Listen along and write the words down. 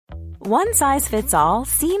One size fits all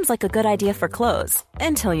seems like a good idea for clothes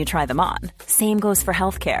until you try them on. Same goes for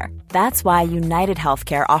healthcare. That's why United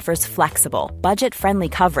Healthcare offers flexible, budget-friendly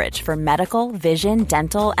coverage for medical, vision,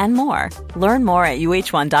 dental, and more. Learn more at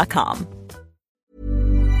uh1.com.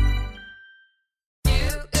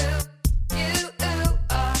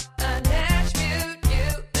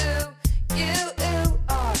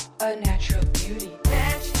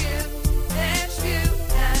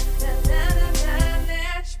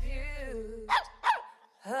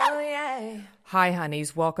 Hi,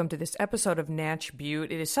 honeys. Welcome to this episode of Natch Butte.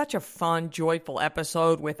 It is such a fun, joyful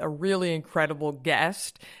episode with a really incredible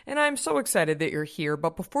guest, and I'm so excited that you're here.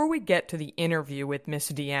 But before we get to the interview with Miss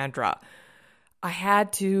Deandra, I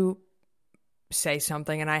had to say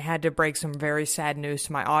something, and I had to break some very sad news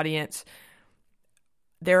to my audience.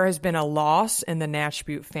 There has been a loss in the Natch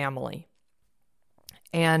Butte family,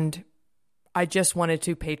 and I just wanted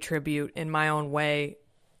to pay tribute in my own way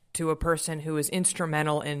to a person who is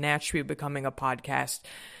instrumental in Natch Butte becoming a podcast.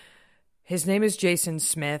 His name is Jason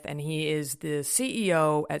Smith, and he is the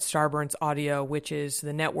CEO at Starburns Audio, which is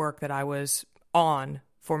the network that I was on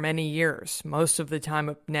for many years, most of the time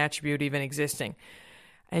of Natch Butte even existing.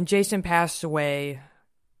 And Jason passed away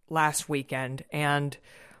last weekend, and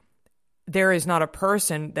there is not a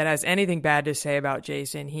person that has anything bad to say about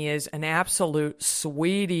Jason. He is an absolute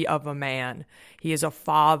sweetie of a man. He is a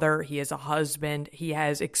father. He is a husband. He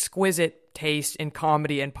has exquisite taste in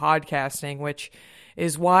comedy and podcasting, which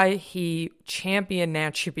is why he championed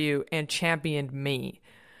Natch Butte and championed me.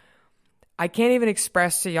 I can't even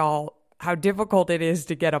express to y'all how difficult it is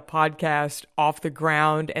to get a podcast off the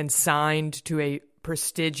ground and signed to a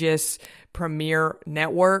prestigious premier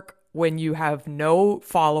network when you have no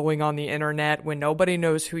following on the internet, when nobody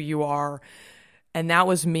knows who you are. And that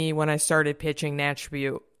was me when I started pitching Natch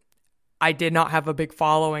Butte. I did not have a big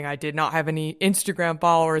following. I did not have any Instagram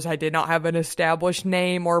followers. I did not have an established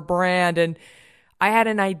name or brand. And I had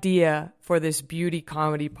an idea for this beauty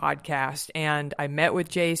comedy podcast. And I met with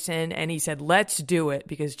Jason, and he said, let's do it.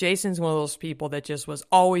 Because Jason's one of those people that just was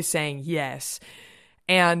always saying yes.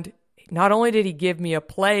 And not only did he give me a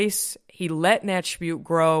place, he let Natch Butte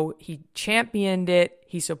grow, he championed it,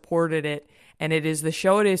 he supported it, and it is the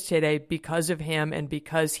show it is today because of him and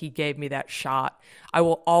because he gave me that shot. I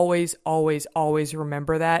will always, always, always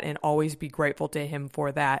remember that and always be grateful to him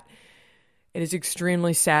for that. It is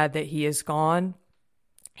extremely sad that he is gone.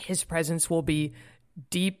 His presence will be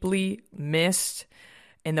deeply missed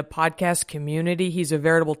in the podcast community. He's a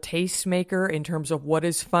veritable tastemaker in terms of what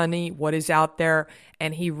is funny, what is out there,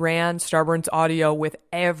 and he ran Starburns Audio with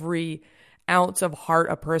every ounce of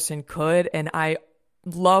heart a person could, and I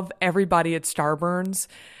love everybody at Starburns,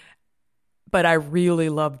 but I really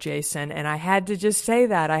love Jason, and I had to just say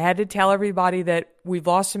that. I had to tell everybody that we've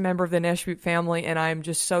lost a member of the Natch Butte family, and I'm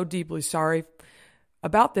just so deeply sorry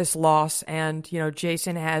about this loss. And, you know,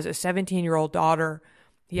 Jason has a 17-year-old daughter.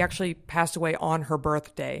 He actually passed away on her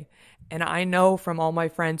birthday. And I know from all my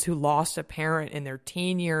friends who lost a parent in their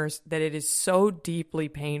teen years that it is so deeply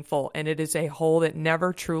painful, and it is a hole that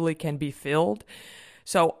never truly can be filled.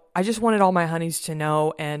 So I just wanted all my honeys to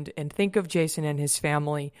know and think of Jason and his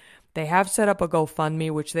family. They have set up a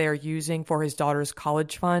GoFundMe, which they are using for his daughter's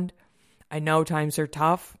college fund. I know times are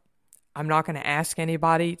tough. I'm not going to ask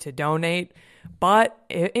anybody to donate. But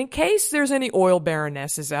in case there's any oil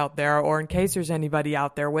baronesses out there, or in case there's anybody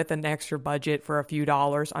out there with an extra budget for a few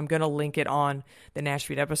dollars, I'm going to link it on the Natch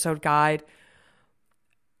Butte episode guide.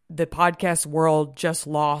 The podcast world just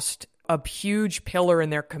lost a huge pillar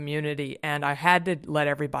in their community, and I had to let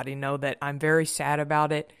everybody know that I'm very sad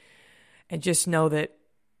about it, and just know that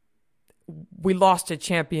we lost a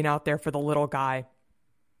champion out there for the little guy,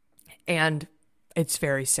 and it's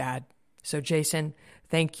very sad. So Jason,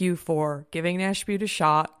 thank you for giving Natch Butte a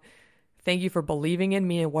shot. Thank you for believing in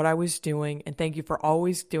me and what I was doing. And thank you for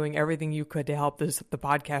always doing everything you could to help the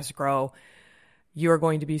podcast grow. You are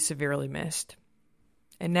going to be severely missed.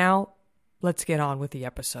 And now, let's get on with the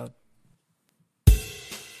episode.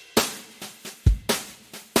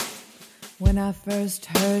 When I first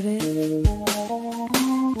heard it,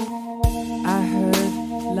 I heard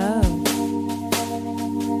love.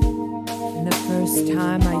 And the first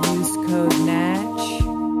time I used code Natch,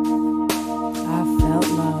 I felt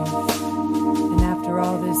love. And after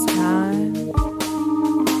all this time,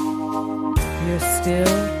 you're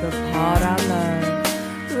still the part I love.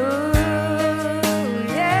 Ooh,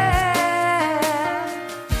 yeah.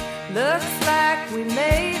 Looks like we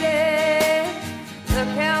made it. Look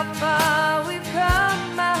how far we've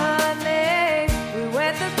come, my honey. We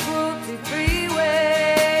went the cruelty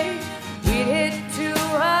freeway. We'd hit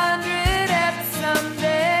 200 at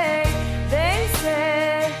someday. They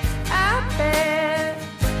said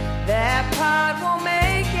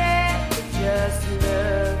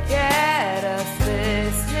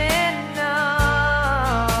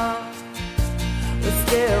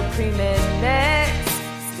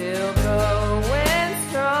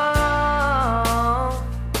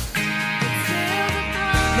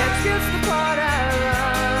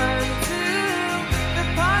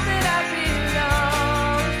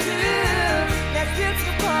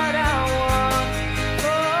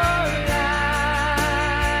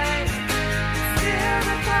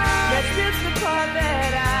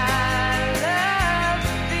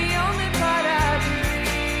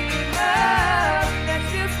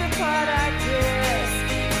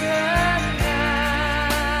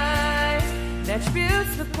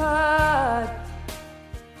It's the pod.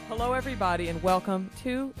 Hello, everybody, and welcome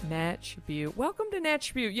to Natch Butte. Welcome to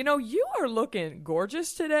Natch Butte. You know, you are looking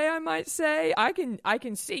gorgeous today, I might say. I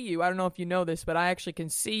can see you. I don't know if you know this, but I actually can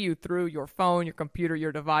see you through your phone, your computer,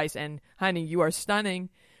 your device, and honey, you are stunning.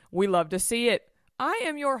 We love to see it. I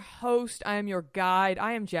am your host. I am your guide.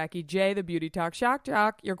 I am Jackie J, the Beauty Talk Shock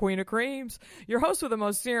Jock, your queen of creams, your host with the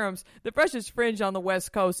most serums, the freshest fringe on the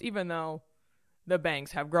West Coast, even though the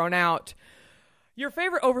bangs have grown out. Your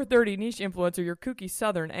favorite over 30 niche influencer, your kooky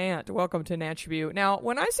Southern aunt. Welcome to Natch Butte. Now,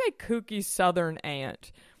 when I say kooky Southern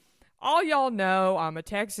aunt, all y'all know I'm a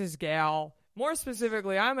Texas gal. More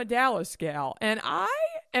specifically, I'm a Dallas gal. And I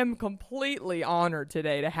am completely honored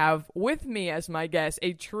today to have with me as my guest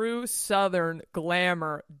a true Southern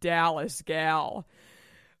glamour Dallas gal.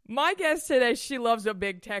 My guest today, she loves a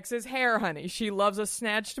big Texas hair, honey. She loves a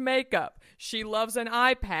snatched makeup. She loves an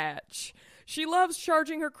eye patch. She loves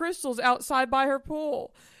charging her crystals outside by her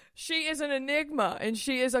pool. She is an enigma, and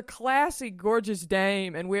she is a classy, gorgeous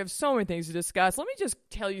dame, and we have so many things to discuss. Let me just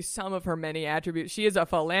tell you some of her many attributes. She is a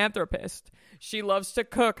philanthropist. She loves to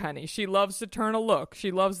cook, honey. She loves to turn a look.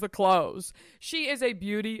 She loves the clothes. She is a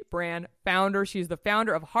beauty brand founder. She's the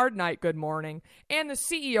founder of Hard Night Good Morning and the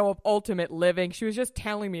CEO of Ultimate Living. She was just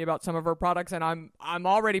telling me about some of her products, and I'm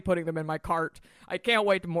already putting them in my cart. I can't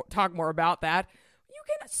wait to talk more about that.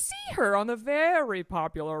 You can see her on the very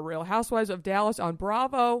popular Real Housewives of Dallas on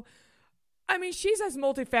Bravo. I mean, she's as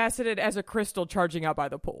multifaceted as a crystal charging out by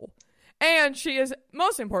the pool. And she is,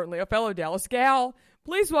 most importantly, a fellow Dallas gal.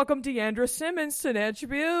 Please welcome Deandra Simmons to Natch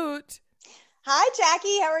Butte. Hi,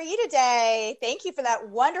 Jackie. How are you today? Thank you for that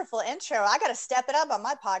wonderful intro. I got to step it up on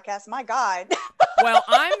my podcast. My God. Well,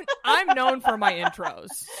 I'm known for my intros,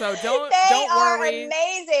 so don't worry. They are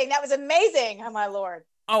amazing. That was amazing. Oh, my Lord.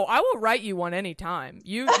 Oh, I will write you one anytime.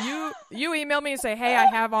 You email me and say, hey, I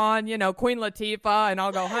have on, Queen Latifah, and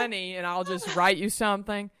I'll go, honey, and I'll just write you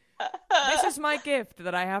something. This is my gift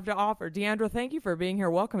that I have to offer. Deandra, thank you for being here.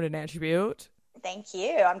 Welcome to Natch Butte. Thank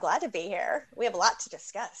you. I'm glad to be here. We have a lot to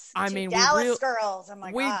discuss. I mean, Dallas girls. Oh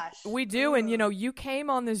my gosh. We do. And, you came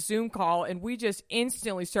on this Zoom call and we just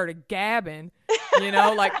instantly started gabbing,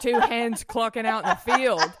 like two hens clucking out in the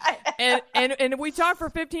field. And we talked for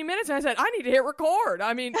 15 minutes and I said, I need to hit record.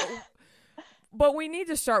 I mean, but we need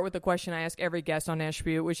to start with the question I ask every guest on Natch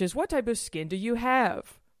Butte, which is, what type of skin do you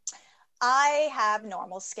have? I have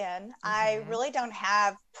normal skin. Mm-hmm. I really don't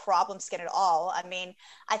have problem skin at all. I mean,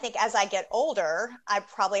 I think as I get older, I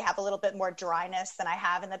probably have a little bit more dryness than I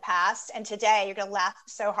have in the past. And today, you're going to laugh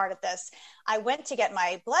so hard at this. I went to get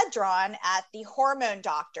my blood drawn at the hormone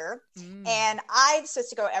doctor. And I'm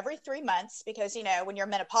supposed to go every 3 months because, when you're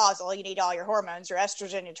menopausal, you need all your hormones, your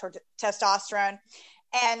estrogen, your testosterone.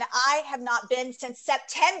 And I have not been since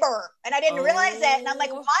September, and I didn't realize it. And I'm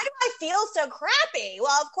like, why do I feel so crappy?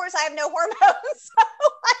 Well, of course, I have no hormones,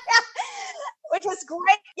 which was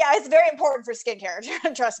great. Yeah, it's very important for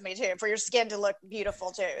skincare. Trust me, too, for your skin to look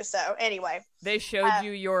beautiful, too. So anyway. They showed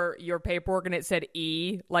you your paperwork, and it said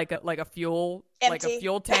E, like a fuel empty. Like a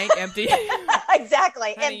fuel tank, empty.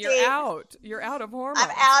 Exactly. Honey, empty. You're out of hormones. I'm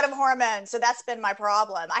out of hormones. So that's been my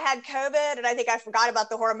problem. I had COVID and I think I forgot about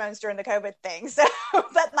the hormones during the COVID thing. So,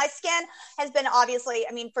 but my skin has been obviously,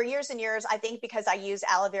 for years and years, I think because I use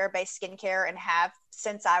aloe vera based skincare and have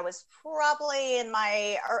since I was probably in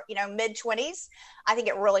my, mid 20s, I think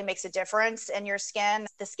it really makes a difference in your skin.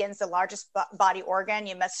 The skin's the largest body organ.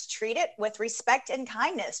 You must treat it with respect and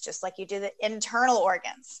kindness, just like you do the internal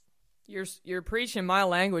organs. You're preaching my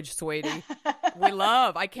language, sweetie.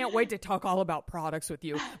 I can't wait to talk all about products with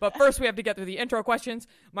you. But first we have to get through the intro questions.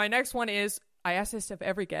 My next one is, I ask this of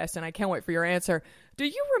every guest and I can't wait for your answer. Do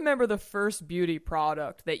you remember the first beauty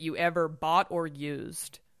product that you ever bought or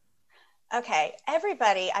used? Okay.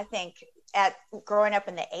 Everybody, I think, growing up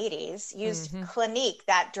in the 80s, used Clinique,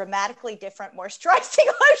 that dramatically different moisturizing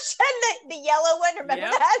lotion, the yellow one. Remember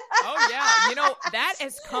that? Oh yeah. That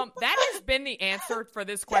has been the answer for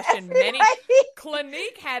this question.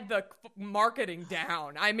 Clinique had the marketing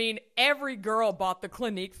down. I mean, every girl bought the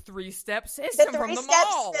Clinique 3-step system from the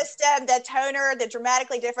mall. 3-step system, the toner, the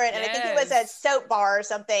dramatically different, and I think it was a soap bar or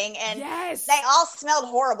something, and they all smelled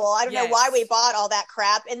horrible. I don't know why we bought all that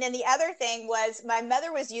crap. And then the other thing was, my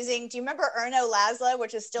mother was using, do you remember Erno Laszlo,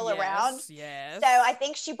 which is still around? Yes. So I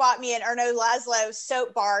think she bought me an Erno Laszlo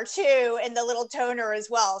soap bar too, and the little toner as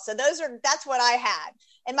well. So that's what I had.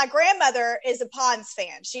 And my grandmother is a Pond's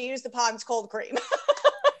fan. She used the Pond's cold cream.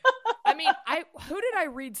 I mean, who did I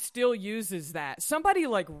read still uses that? Somebody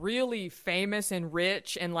like really famous and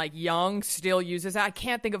rich and like young still uses that. I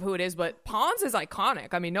can't think of who it is, but Pond's is iconic.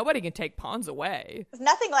 I mean, nobody can take Pond's away. There's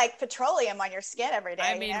nothing like petroleum on your skin every day.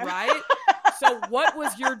 I mean, right? So what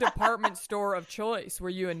was your department store of choice? Were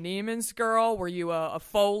you a Neiman's girl? Were you a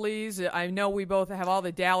Foley's? I know we both have all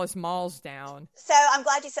the Dallas malls down. So I'm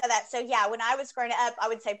glad you said that. So yeah, when I was growing up, I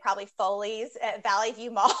would say probably Foley's at Valley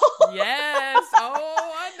View Mall. Yes.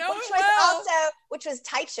 Oh, I know which it was well. which was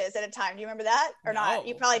Teich's at a time. Do you remember that or not?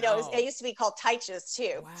 You probably know. It used to be called Teich's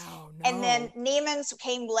too. Wow. No. And then Neiman's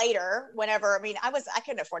came later. Whenever I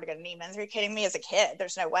couldn't afford to go to Neiman's. Are you kidding me? As a kid,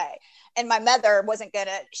 there's no way. And my mother wasn't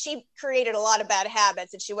gonna. She created a lot of bad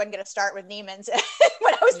habits, and she wasn't gonna start with Neiman's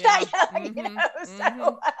when I was that young.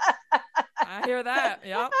 So I hear that.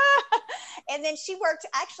 Yeah. And then she worked.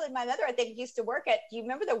 Actually, my mother, I think, used to work at. Do you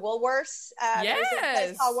remember the Woolworths?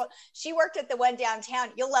 Yes. She worked at the one downtown.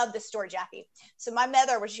 You'll love this story, Jackie. So my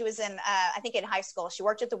mother, when she was in, I think in high school, she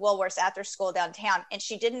worked at the Woolworths after school downtown, and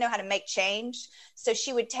she didn't know how to make change. So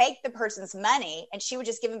she would take the person's money, and she would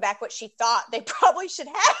just give them back what she thought they probably should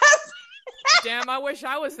have. Damn, I wish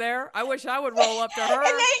I was there. I wish I would roll up to her.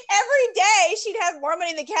 And every day she'd have more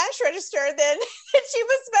money in the cash register than she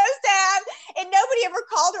was supposed to have. And nobody ever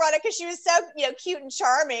called her on it because she was so, cute and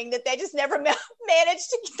charming that they just never managed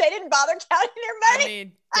to, they didn't bother counting their money. I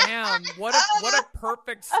mean, damn, what a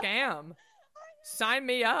perfect scam. Sign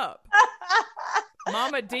me up.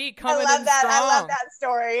 Mama D coming in strong. I love that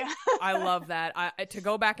story. I love that. To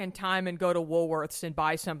go back in time and go to Woolworths and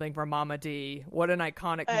buy something for Mama D. What an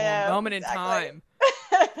iconic moment in time.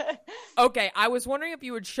 Okay, I was wondering if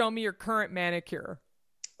you would show me your current manicure.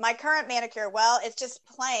 My current manicure, well, it's just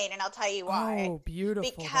plain, and I'll tell you why. Oh, beautiful.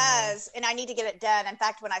 Because, and I need to get it done. In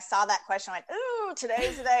fact, when I saw that question, I went, ooh,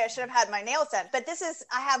 today's the day I should have had my nails done. But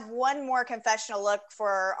I have one more confessional look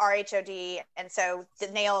for RHOD, and so the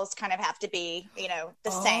nails kind of have to be, the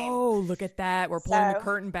same. Oh, look at that. We're pulling the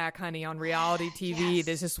curtain back, honey, on reality TV. Yes.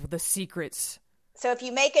 This is the secrets. So if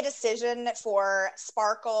you make a decision for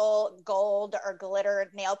sparkle, gold, or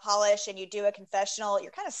glitter nail polish and you do a confessional,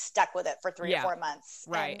 you're kind of stuck with it for 3 or 4 months.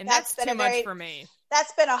 Right. And that's too much for me.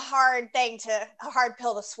 That's been a hard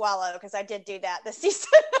pill to swallow because I did do that this season.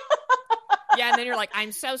 Yeah, and then you're like,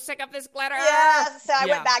 I'm so sick of this glitter. Yeah, so I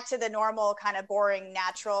went back to the normal kind of boring,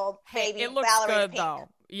 natural baby it looks ballerina good, pink. though.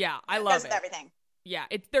 Yeah, I love it. With everything. Yeah,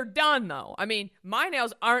 they're done, though. I mean, my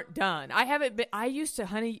nails aren't done. I haven't been. I used to,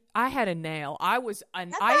 honey. I had a nail. I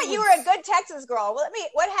thought you were a good Texas girl.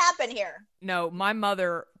 What happened here? No, my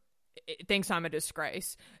mother thinks I'm a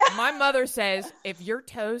disgrace. My mother says if your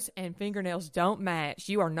toes and fingernails don't match,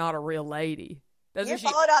 you are not a real lady. You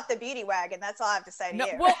followed off the beauty wagon. That's all I have to say to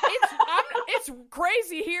you. Well, it's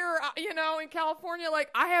crazy here, in California. Like,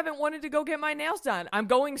 I haven't wanted to go get my nails done. I'm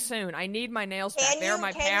going soon. I need my nails back. They're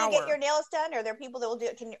my power. Can you get your nails done? Are there people that will do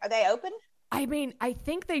it? Are they open? I mean, I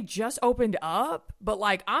think they just opened up, but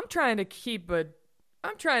like, I'm trying to keep,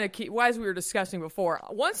 as we were discussing before,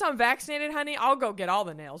 once I'm vaccinated, honey, I'll go get all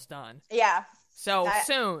the nails done. Yeah. So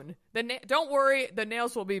soon. Don't worry, the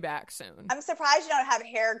nails will be back soon. I'm surprised you don't have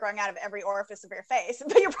hair growing out of every orifice of your face,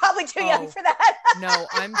 but you're probably too young for that. No,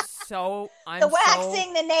 the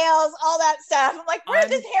waxing, the nails, all that stuff. I'm like, where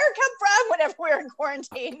did this hair come from whenever we were in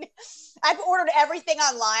quarantine? I've ordered everything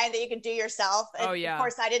online that you can do yourself. And of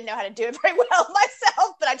course, I didn't know how to do it very well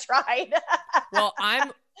myself, but I tried. Well,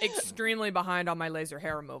 I'm extremely behind on my laser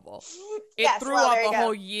hair removal. It threw up a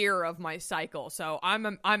whole year of my cycle, so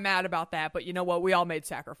I'm mad about that. But you know what? We all made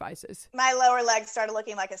sacrifices. My lower legs started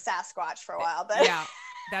looking like a Sasquatch for a while, but yeah,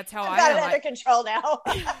 that's how I got it under control now.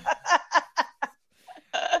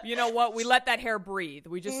 You know what? We let that hair breathe.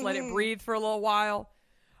 We just let it breathe for a little while.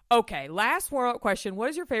 Okay, last question. What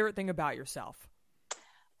is your favorite thing about yourself?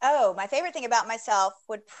 Oh, my favorite thing about myself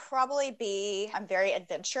would probably be I'm very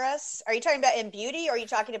adventurous. Are you talking about in beauty or are you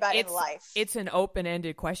talking about in life? It's an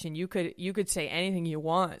open-ended question. You could say anything you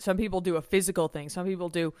want. Some people do a physical thing. Some people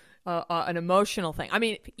do an emotional thing. I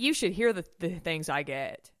mean, you should hear the things I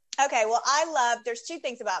get. Okay, well, there's 2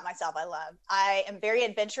 things about myself I love. I am very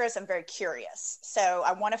adventurous. I'm very curious. So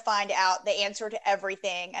I want to find out the answer to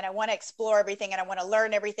everything, and I want to explore everything, and I want to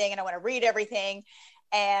learn everything, and I want to read everything.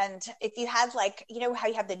 And if you have how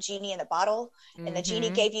you have the genie in the bottle and the genie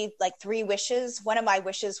gave you 3 wishes, one of my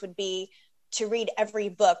wishes would be to read every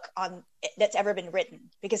book that's ever been written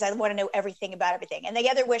because I want to know everything about everything. And the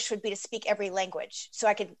other wish would be to speak every language so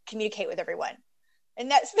I could communicate with everyone.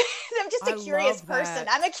 And I'm just a curious person.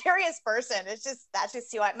 I'm a curious person. That's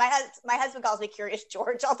just who my husband calls me Curious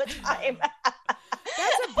George all the time.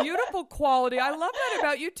 That's a beautiful quality. I love that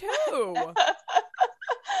about you too.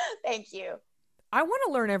 Thank you. I want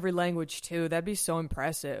to learn every language too. That'd be so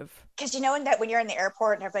impressive. Because when you're in the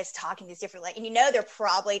airport and everybody's talking these different languages, and they're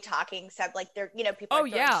probably talking people. Oh are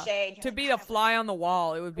yeah, shade. To be a fly on the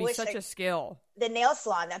wall, it would be such a skill. The nail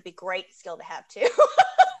salon, that'd be a great skill to have too.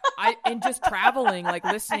 And just traveling, like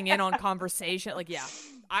listening in on conversation. Like, yeah,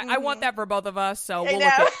 I want that for both of us. So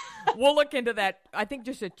we'll look into that. I think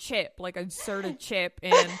just a chip, like insert a chip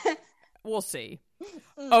in. We'll see.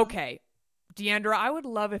 Okay. Deandra, I would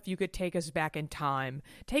love if you could take us back in time.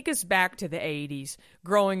 Take us back to the 80s,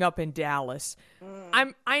 growing up in Dallas.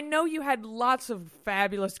 I know you had lots of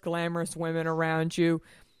fabulous, glamorous women around you.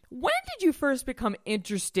 When did you first become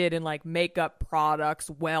interested in like makeup products,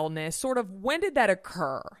 wellness? Sort of when did that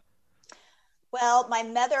occur? Well, my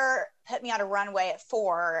mother put me on a runway at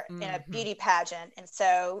 4 in a beauty pageant. And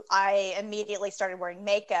so I immediately started wearing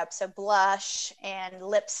makeup. So blush and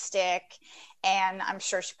lipstick. And I'm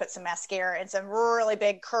sure she put some mascara and some really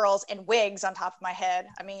big curls and wigs on top of my head.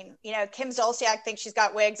 I mean, you know, Kim Zolciak thinks she's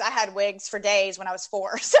got wigs. I had wigs for days when I was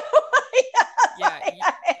 4. So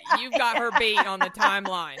you've got her beat on the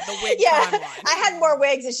timeline, the wig timeline. I had more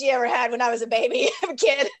wigs than she ever had when I was a baby, a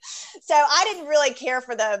kid. So I didn't really care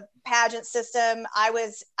for the pageant system. I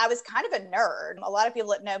was kind of a nerd. A lot of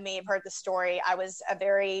people that know me have heard the story. I was a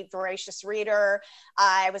very voracious reader.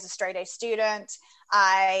 I was a straight A student.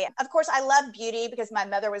 Of course, I love beauty because my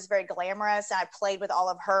mother was very glamorous and I played with all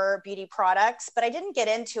of her beauty products, but I didn't get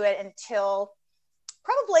into it until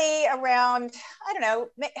probably around, I don't know.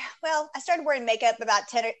 Well, I started wearing makeup about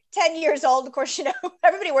 10 years old. Of course, you know,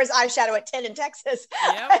 everybody wears eyeshadow at 10 in Texas.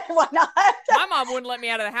 Yep. Why not? My mom wouldn't let me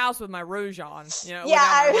out of the house with my rouge on, you know.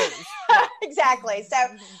 Yeah, exactly. So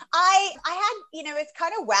I had, you know, it's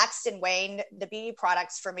kind of waxed and waned, the beauty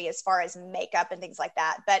products for me as far as makeup and things like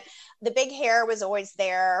that. But the big hair was always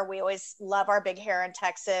there. We always love our big hair in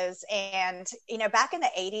Texas. And, you know, back in the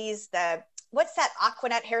 80s, what's that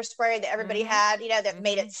Aquanet hairspray that everybody had, you know, that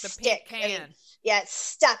made it stick? Can. It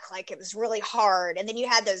stuck like it was really hard. And then you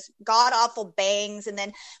had those god awful bangs. And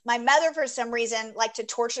then my mother, for some reason, liked to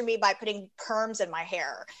torture me by putting perms in my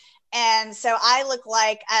hair. And so I look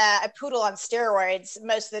like a poodle on steroids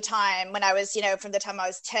most of the time when I was, you know, from the time I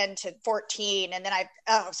was 10 to 14. And then it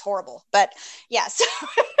was horrible. But yeah, so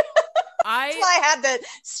that's why I have the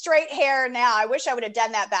straight hair now. I wish I would have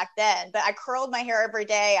done that back then, but I curled my hair every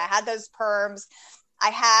day. I had those perms. I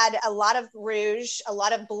had a lot of rouge, a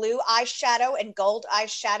lot of blue eyeshadow and gold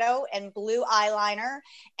eyeshadow and blue eyeliner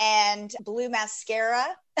and blue mascara.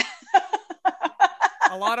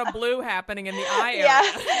 A lot of blue happening in the eye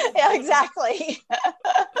area. Yeah, exactly.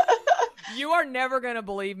 You are never going to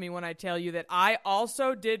believe me when I tell you that I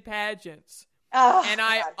also did pageants.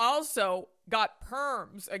 I also got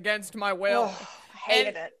perms against my will. I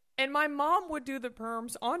hated it. And my mom would do the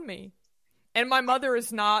perms on me. And my mother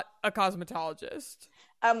is not a cosmetologist.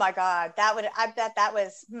 Oh my God. I bet that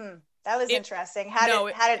was interesting. How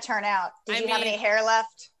did it turn out? Did you have any hair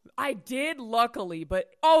left? I did, luckily, but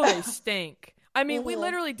they stink. I mean, we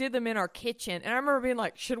literally did them in our kitchen, and I remember being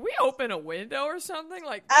like, should we open a window or something?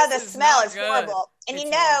 Like, the smell is horrible. And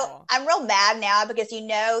it's horrible. I'm real mad now because you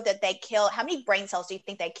know that they kill, how many brain cells do you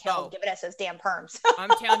think they killed giving us those damn perms?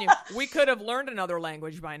 I'm telling you, we could have learned another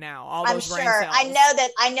language by now, all those brain cells.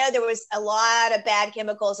 I know there was a lot of bad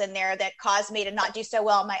chemicals in there that caused me to not do so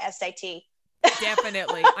well on my SAT.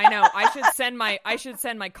 Definitely. I know. I should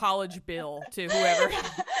send my college bill to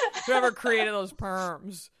whoever created those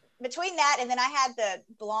perms. Between that and then I had the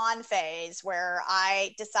blonde phase where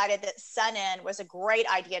I decided that sun-in was a great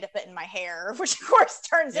idea to put in my hair, which of course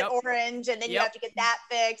turns it orange, and then you have to get that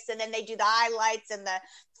fixed, and then they do the highlights and the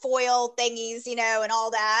foil thingies, you know, and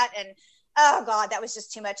all that. And oh God, that was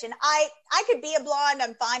just too much. And I could be a blonde.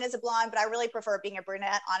 I'm fine as a blonde, but I really prefer being a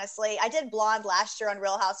brunette, honestly. I did blonde last year on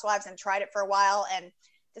Real Housewives and tried it for a while and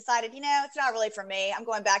decided, you know, it's not really for me. I'm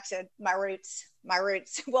going back to my roots.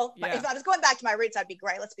 Well, if I was going back to my roots, I'd be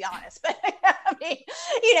great. Let's be honest. But I mean,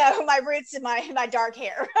 you know, my roots and my dark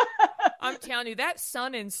hair. I'm telling you, that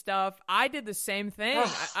sun-in stuff, I did the same thing.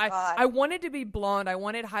 I wanted to be blonde. I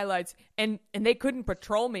wanted highlights, and they couldn't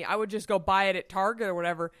patrol me. I would just go buy it at Target or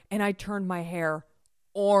whatever, and I turned my hair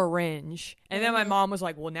orange. And then my mom was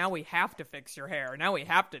like, well, now we have to fix your hair. Now we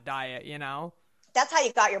have to dye it, you know? That's how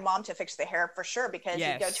you got your mom to fix the hair for sure, because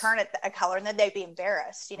you go turn it a color and then they'd be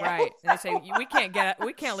embarrassed, you know? Right. And they say, we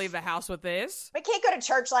can't leave the house with this. We can't go to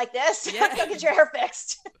church like this. Yeah. Go get your hair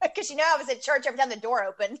fixed. Because, you know, I was at church every time the door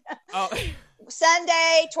opened. Oh.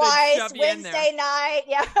 Sunday, twice, Wednesday night.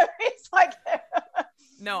 Yeah. It's like.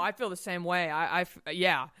 No, I feel the same way.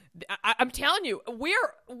 I'm telling you, we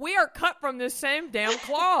are cut from the same damn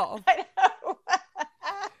cloth. I know.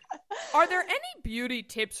 Are there any beauty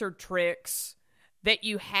tips or tricks that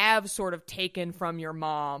you have sort of taken from your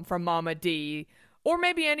mom, from Mama D, or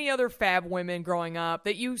maybe any other fab women growing up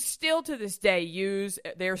that you still to this day use?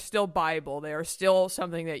 They're still Bible. They are still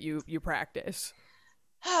something that you practice.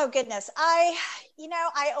 Oh goodness. I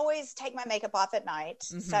always take my makeup off at night.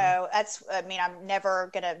 Mm-hmm. So I'm never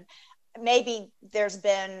gonna, maybe there's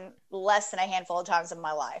been less than a handful of times in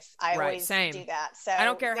my life. I always do that. So I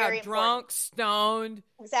don't care how very drunk, important. stoned,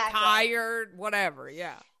 tired, whatever.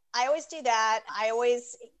 Yeah. I always do that. I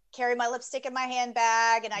always carry my lipstick in my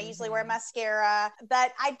handbag, and I usually wear mascara,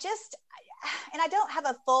 but I don't have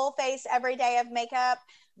a full face every day of makeup,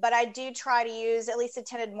 but I do try to use at least a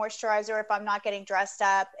tinted moisturizer if I'm not getting dressed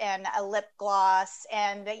up, and a lip gloss,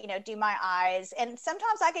 and do my eyes. And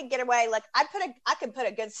sometimes I can get away, like I could put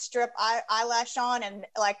a good strip eyelash on, and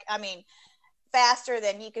faster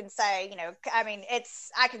than you can say,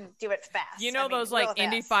 I can do it fast. Those like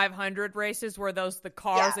Indy 500 races where the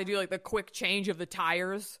cars, they do like the quick change of the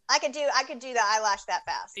tires. I could do the eyelash that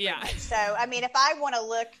fast. Yeah. So, if I want to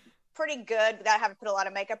look pretty good without having to put a lot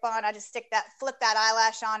of makeup on, I just flip that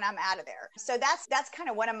eyelash on, I'm out of there. So that's kind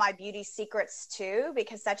of one of my beauty secrets too,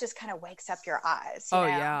 because that just kind of wakes up your eyes.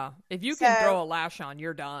 Yeah. If you can throw a lash on,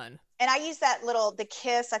 you're done. And I use the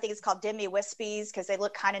Kiss, I think it's called Demi Wispies, because they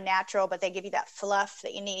look kind of natural, but they give you that fluff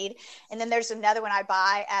that you need. And then there's another one I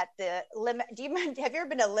buy at the Lemon. Have you ever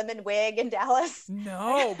been to Lemon Wig in Dallas?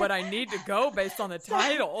 No, but I need to go based on the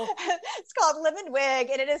title. It's called Lemon Wig,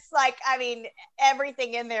 and it is like,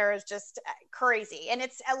 everything in there is just crazy. And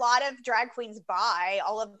it's a lot of drag queens buy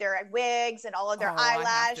all of their wigs and all of their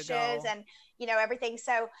eyelashes and everything.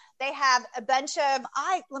 So they have a bunch of,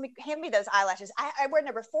 hand me those eyelashes. I wear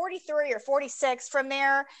number 43 or 46 from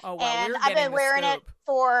there. Oh, wow. And I've been wearing it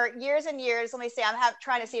for years and years. Let me see. I'm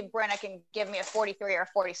trying to see if Brenna can give me a 43 or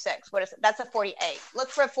 46. What is it? That's a 48. Look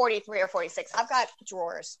for a 43 or 46. I've got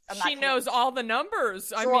drawers. She knows all the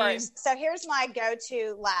numbers. Drawers. So here's my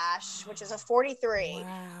go-to lash, which is a 43.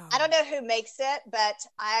 Wow. I don't know who makes it, but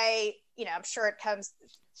I'm sure it comes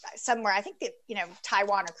somewhere, I think that,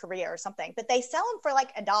 Taiwan or Korea or something, but they sell them for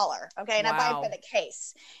like $1. Okay. And I buy them for the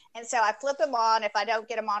case. And so I flip them on. If I don't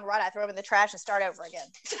get them on right, I throw them in the trash and start over again.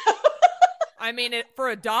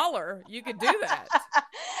 For $1, you could do that.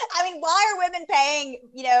 Why are women paying,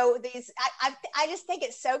 these? I just think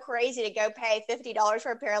it's so crazy to go pay $50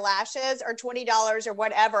 for a pair of lashes or $20 or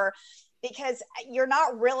whatever, because you're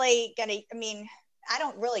not really going to, I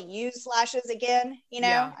don't really use lashes again,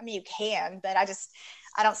 Yeah. You can, but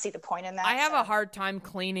I don't see the point in that. I have a hard time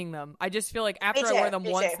cleaning them. I just feel like after I wear them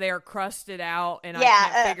once, they are crusted out, and I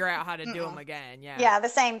can't figure out how to do them again. Yeah. Yeah, the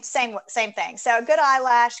same thing. So a good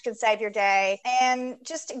eyelash can save your day, and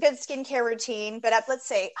just a good skincare routine. But let's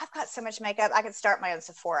see, I've got so much makeup. I could start my own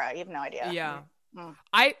Sephora. You have no idea. Yeah.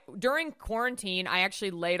 During quarantine, I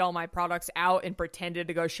actually laid all my products out and pretended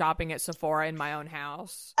to go shopping at Sephora in my own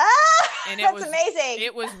house. And that's amazing.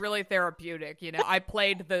 It was really therapeutic. I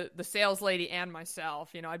played the sales lady and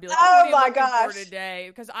myself. I'd be like, oh what are my you gosh, looking for today?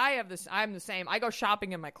 Because I'm the same. I go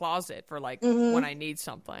shopping in my closet for when I need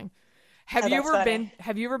something. Have you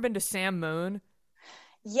ever been to Sam Moon?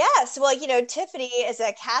 Yes. Well, Tiffany is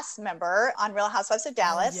a cast member on Real Housewives of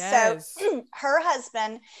Dallas. Yes. So her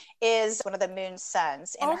husband is one of the Moon's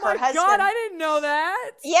sons. And God, I didn't know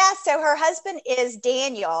that. Yeah. So her husband is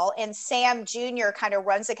Daniel, and Sam Jr. kind of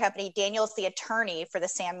runs the company. Daniel's the attorney for the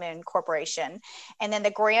Sam Moon Corporation. And then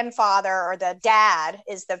the grandfather or the dad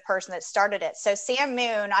is the person that started it. So Sam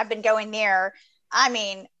Moon, I've been going there,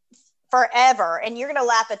 forever. And you're going to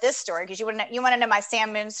laugh at this story because you want to know my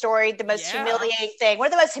Sam Moon story. The most humiliating thing. One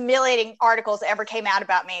of the most humiliating articles that ever came out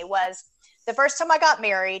about me was the first time I got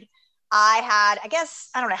married. I had,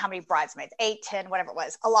 I don't know how many bridesmaids, 8, 10, whatever it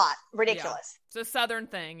was, a lot. Ridiculous. Yeah. It's a Southern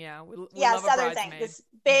thing. Yeah. We love Southern thing. This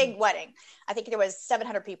big wedding. I think there was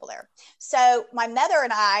 700 people there. So my mother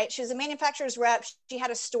and I, she was a manufacturer's rep. She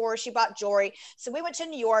had a store. She bought jewelry. So we went to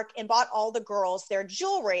New York and bought all the girls their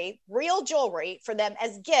jewelry, real jewelry, for them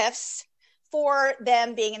as gifts for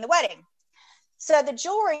them being in the wedding. So the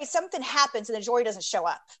jewelry, something happens and the jewelry doesn't show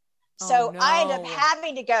up. So I ended up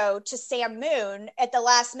having to go to Sam Moon at the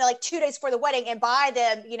last minute, like 2 days before the wedding, and buy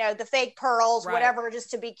them, the fake pearls, whatever, just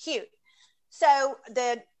to be cute. So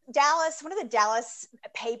one of the Dallas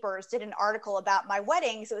papers did an article about my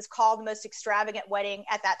weddings. It was called The Most Extravagant Wedding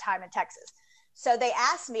at that time in Texas. So they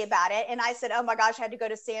asked me about it, and I said, oh my gosh, I had to go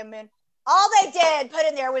to Sam Moon. All they did put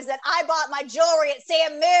in there was that I bought my jewelry at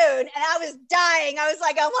Sam Moon, and I was dying. I was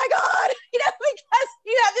like, oh my God, because,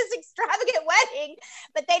 have this extravagant wedding,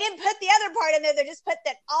 but they didn't put the other part in there. They just put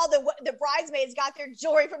that all the bridesmaids got their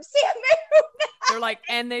jewelry from Sam Moon. They're like,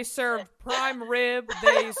 and they served prime rib,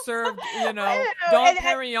 they served, Dom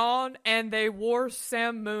Perignon, and they wore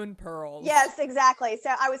Sam Moon pearls. Yes, exactly. So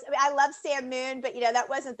I love Sam Moon, but that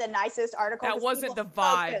wasn't the nicest article. That wasn't the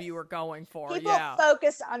vibe you were going for. People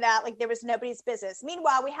focused on that like there was nobody's business.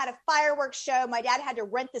 Meanwhile, we had a fireworks show. My dad had to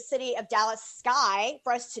rent the city of Dallas sky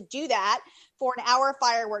for us to do that for an hour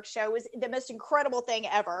fireworks show. It was the most incredible thing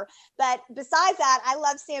ever. But besides that, I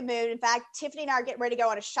love Sam Moon. In fact, Tiffany and I are getting ready to go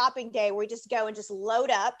on a shopping day where we just go and just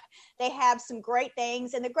load up. They have some great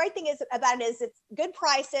things. And the great thing about it is it's good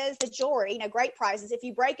prices, the jewelry, great prices. If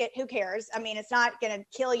you break it, who cares? I mean, it's not going to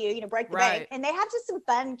kill you, break the bank. And they have just some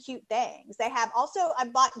fun, cute things. They have also, I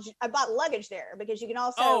bought luggage there because you can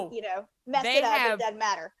also, mess it up. It doesn't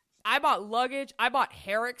matter. I bought luggage. I bought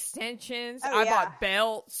hair extensions. I bought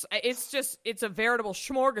belts. It's a veritable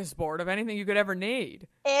smorgasbord of anything you could ever need.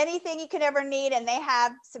 Anything you could ever need. And they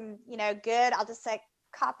have some, good, I'll just say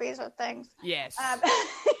copies of things. Yes.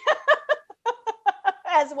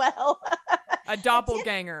 As well. A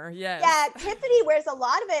doppelganger, yes. Yeah, Tiffany wears a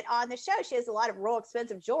lot of it on the show. She has a lot of real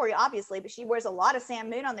expensive jewelry, obviously, but she wears a lot of Sam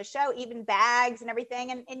Moon on the show, even bags and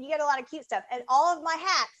everything. And you get a lot of cute stuff. And all of my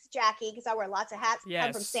hats, Jackie, because I wear lots of hats,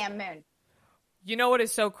 come from Sam Moon. You know what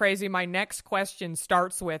is so crazy? My next question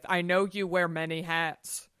starts with, I know you wear many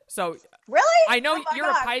hats. So really? I know you're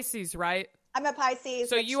a Pisces, right? I'm a Pisces.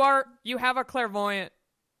 So you have a clairvoyance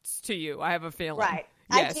to you, I have a feeling. Right.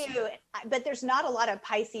 Yes. I do, but there's not a lot of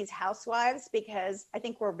Pisces housewives because I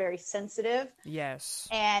think we're very sensitive. Yes.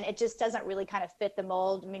 And it just doesn't really kind of fit the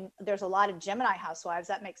mold. I mean, there's a lot of Gemini housewives.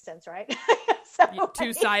 That makes sense, right?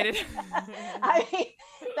 Two-sided.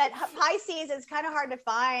 But Pisces is kind of hard to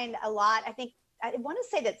find a lot. I want to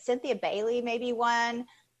say that Cynthia Bailey maybe one.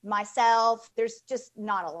 Myself, there's just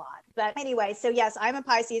not a lot. But anyway, so yes, I'm a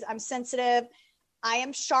Pisces. I'm sensitive. I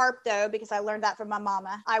am sharp, though, because I learned that from my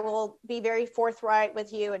mama. I will be very forthright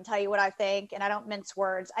with you and tell you what I think, and I don't mince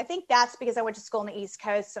words. I think that's because I went to school on the East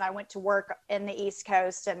Coast, and I went to work in the East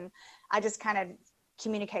Coast, and I just kind of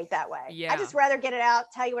communicate that way. Yeah. I just rather get it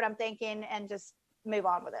out, tell you what I'm thinking, and just move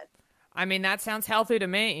on with it. I mean, that sounds healthy to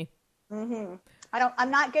me. Mm-hmm.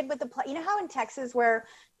 I'm not good with you know how in Texas where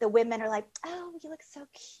the women are like, oh, you look so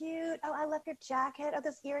cute. Oh, I love your jacket. Oh,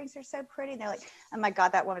 those earrings are so pretty. And they're like, oh my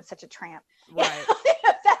God, that woman's such a tramp. Right.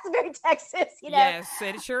 That's very Texas, Yes,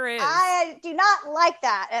 it sure is. I do not like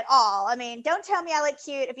that at all. I mean, don't tell me I look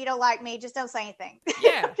cute. If you don't like me, just don't say anything.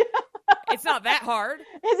 Yeah. It's not that hard.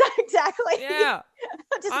 Exactly. Yeah.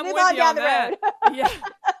 Just move on down the road. Yeah.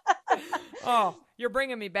 Oh, you're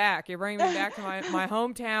bringing me back. You're bringing me back to my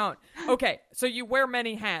hometown. Okay, so you wear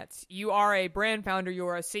many hats. You are a brand founder. You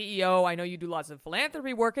are a CEO. I know you do lots of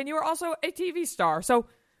philanthropy work, and you are also a TV star. So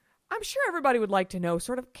I'm sure everybody would like to know,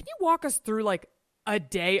 sort of, can you walk us through, like, a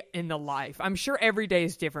day in the life? I'm sure every day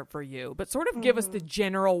is different for you, but sort of give us the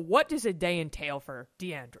general, what does a day entail for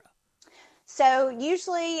Deandra? So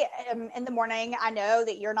usually in the morning, I know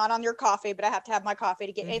that you're not on your coffee, but I have to have my coffee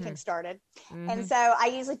to get anything started. And so I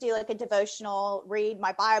usually do like a devotional, read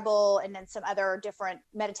my Bible, and then some other different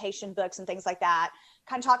meditation books and things like that.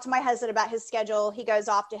 Kind of talk to my husband about his schedule. He goes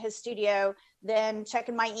off to his studio, then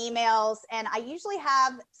checking my emails. And I usually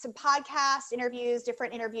have some podcast interviews,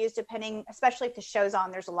 different interviews, depending, especially if the show's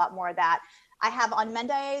on, there's a lot more of that. I have on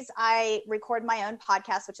Mondays, I record my own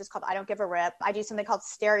podcast, which is called I Don't Give a Rip. I do something called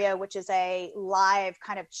Stereo, which is a live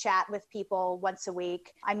kind of chat with people once a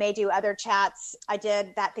week. I may do other chats. I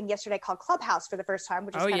did that thing yesterday called Clubhouse for the first time,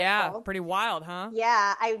 which is kind of cool. Pretty wild, huh?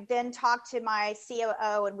 Yeah. I then talk to my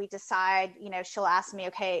COO and we decide, she'll ask me,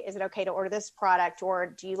 okay, is it okay to order this product? Or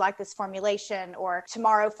do you like this formulation? Or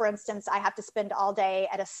tomorrow, for instance, I have to spend all day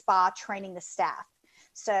at a spa training the staff.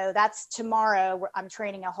 So that's tomorrow where I'm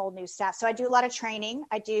training a whole new staff. So I do a lot of training.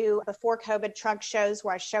 I do before COVID trunk shows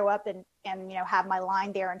where I show up and have my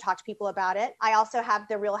line there and talk to people about it. I also have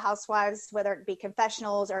the Real Housewives, whether it be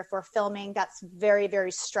confessionals or if we're filming, that's very,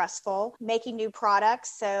 very stressful. Making new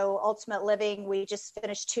products. So Ultimate Living, we just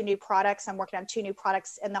finished 2 new products. I'm working on 2 new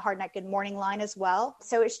products in the Hard Night Good Morning line as well.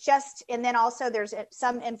 So it's just, and then also there's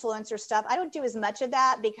some influencer stuff. I don't do as much of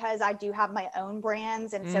that because I do have my own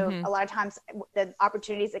brands. And so a lot of times the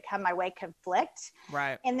opportunities that come my way conflict.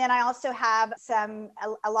 Right. And then I also have I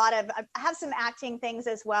have some acting things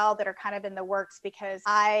as well that are kind of in the works because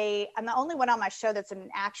I'm the only one on my show that's an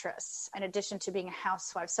actress in addition to being a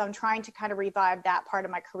housewife. So I'm trying to kind of revive that part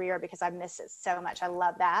of my career because I miss it so much. I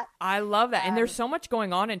love that. I love that. And there's so much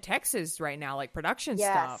going on in Texas right now, like production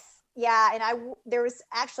stuff. Yeah, and there was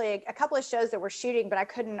actually a couple of shows that were shooting, but I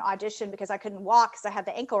couldn't audition because I couldn't walk because I had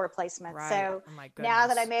the ankle replacement. Right. So Oh my now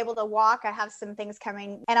that goodness. I'm able to walk, I have some things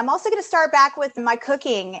coming, and I'm also going to start back with my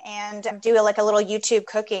cooking and do like a little YouTube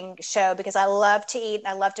cooking show because I love to eat and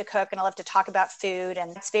I love to cook and I love to talk about food.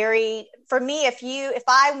 And it's very, for me, if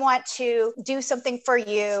I want to do something for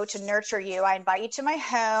you to nurture you, I invite you to my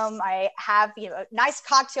home. I have, a nice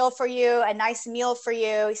cocktail for you, a nice meal for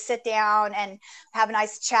you. Sit down and have a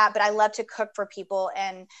nice chat. But I love to cook for people,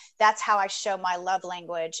 and that's how I show my love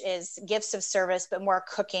language is gifts of service, but more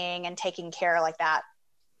cooking and taking care like that.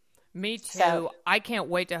 Me too. So, I can't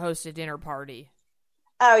wait to host a dinner party.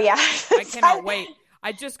 oh yeah. I cannot wait.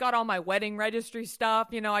 I just got all my wedding registry stuff.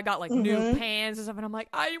 I got like new pans and stuff, and I'm like,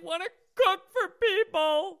 I want to cook for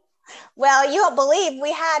people. Well, you don't believe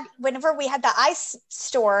whenever we had the ice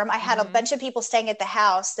storm, I had a bunch of people staying at the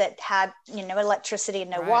house that had, no electricity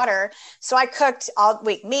and no water. So I cooked all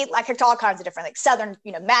week meat. I cooked all kinds of different, like Southern,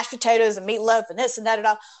 mashed potatoes and meatloaf and this and that and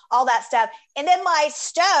all that stuff. And then my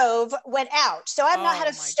stove went out. So I've not had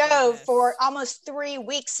a stove for almost 3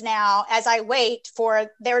 weeks now as I wait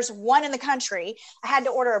there's one in the country. I had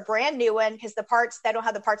to order a brand new one because they don't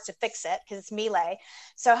have the parts to fix it because it's Miele.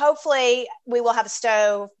 So hopefully we will have a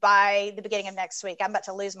stove by the beginning of next week. I'm about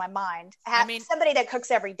to lose my mind. Somebody that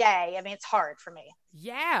cooks every day. It's hard for me.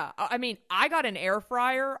 Yeah. I got an air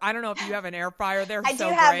fryer. I don't know if you have an air fryer. They're I so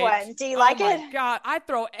do have great. one. Do you like it? Oh my God. I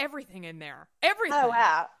throw everything in there. Everything. Oh,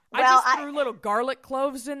 wow. I just threw little garlic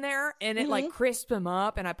cloves in there and it like crisped them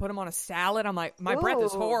up and I put them on a salad. I'm like, my breath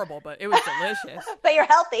is horrible, but it was delicious. But you're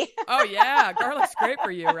healthy. Oh yeah. Garlic's great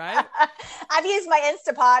for you, right? I've used my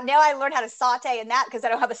Instapot. Now I learned how to saute in that because I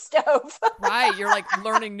don't have a stove. Right. You're like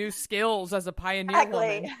learning new skills as a pioneer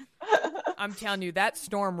woman. I'm telling you, that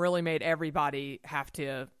storm really made everybody have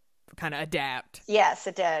to kind of adapt. Yes,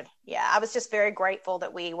 it did. Yeah. I was just very grateful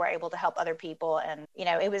that we were able to help other people. And,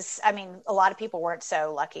 it was, a lot of people weren't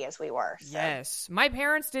so lucky as we were. So. Yes. My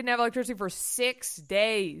parents didn't have electricity for 6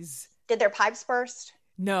 days. Did their pipes burst?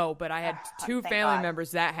 No, but I had two family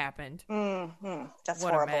members that happened. Mm-hmm. That's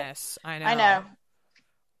what horrible. A mess. I know. I know.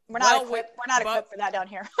 We're not equipped for that down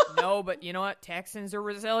here. No, but you know what? Texans are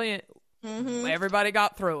resilient. Mm-hmm. Everybody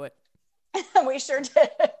got through it. We sure did.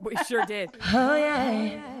 We sure did. Oh,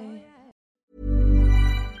 yeah.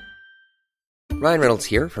 Ryan Reynolds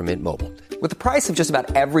here from Mint Mobile. With the price of just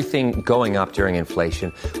about everything going up during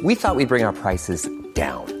inflation, we thought we'd bring our prices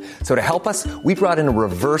down. So to help us, we brought in a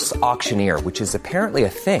reverse auctioneer, which is apparently a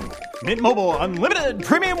thing. Mint Mobile Unlimited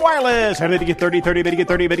Premium Wireless. How to get 30, 30, bit to get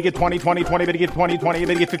 30, bit to get 20, 20, 20, bit to get 20, 20, bit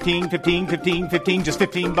to get 15, 15, 15, 15, just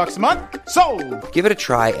 $15 a month? Sold! Give it a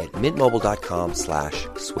try at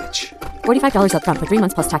mintmobile.com/switch. $45 up front for 3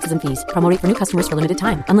 months plus taxes and fees. Promo rate for new customers for limited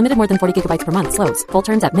time. Unlimited more than 40 gigabytes per month. Slows full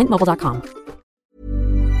terms at mintmobile.com.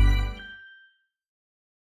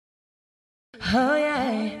 Oh,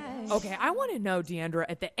 yeah. Okay, I want to know, Deandra,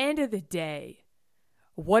 at the end of the day,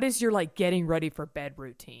 what is your getting ready for bed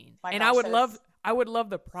routine? I would love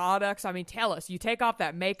the products. Tell us. You take off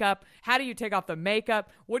that makeup. How do you take off the makeup?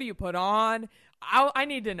 What do you put on? I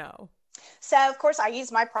need to know. So, of course, I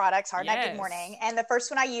use my products, Hard Night, Good Morning. And the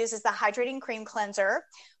first one I use is the Hydrating Cream Cleanser,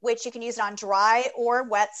 which you can use it on dry or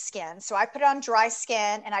wet skin. So I put it on dry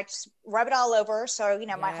skin and I just rub it all over. So,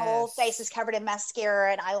 my whole face is covered in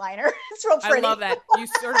mascara and eyeliner. It's real pretty. I love that. You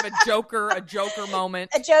sort of a joker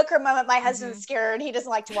moment. A joker moment. My husband's scared. He doesn't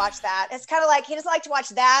like to watch that. It's kind of like he doesn't like to watch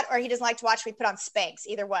that or he doesn't like to watch me put on Spanx,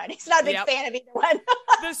 either one. He's not a big fan of either one.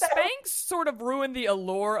 The Spanx sort of ruined the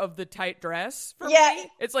allure of the tight dress for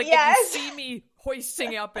me. It's like if you see me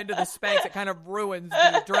hoisting up into the Spanx, it kind of ruins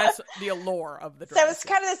the dress, the allure of the dress. So it's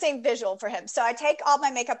kind of the same visual for him. So I take all my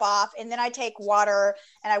makeup off and then I take water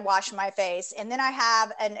and I wash my face. And then I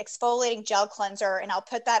have an exfoliating gel cleanser and I'll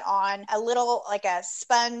put that on a little, like a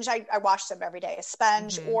sponge. I wash them every day, a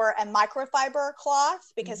sponge or a microfiber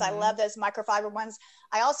cloth because I love those microfiber ones.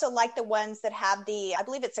 I also like the ones that have I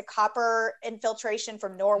believe it's a copper infiltration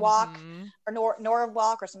from Norwalk or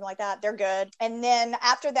Norwalk or something like that. They're good. And then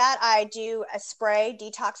after that, I do a spray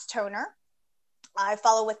detox toner. I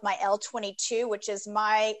follow with my L22, which is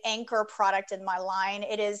my anchor product in my line.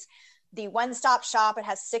 It is the one-stop shop. It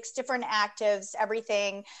has 6 different actives,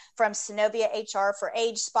 everything from Synovia HR for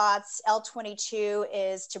age spots. L22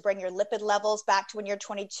 is to bring your lipid levels back to when you're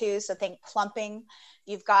 22. So think plumping.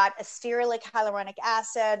 You've got asferolic hyaluronic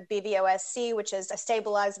acid, BVOSC, which is a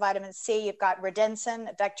stabilized vitamin C. You've got Redensin,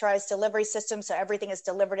 a vectorized delivery system. So everything is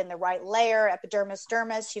delivered in the right layer, epidermis,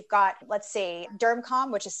 dermis. You've got,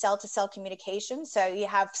 DermCom, which is cell-to-cell communication. So you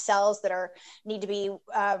have cells that need to be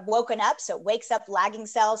woken up. So it wakes up lagging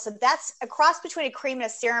cells. So that's that's a cross between a cream and a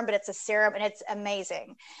serum, but it's a serum and it's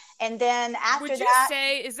amazing. And then after Would you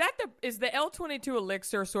say, is the L22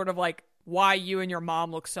 elixir sort of like why you and your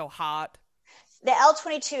mom look so hot? The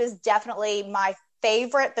L22 is definitely my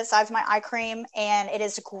favorite besides my eye cream. And it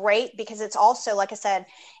is great because it's also, like I said,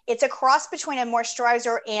 it's a cross between a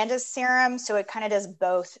moisturizer and a serum. So it kind of does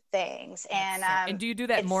both things. And do you do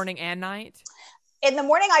that morning and night? In the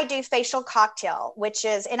morning, I do facial cocktail, which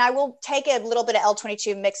is, and I will take a little bit of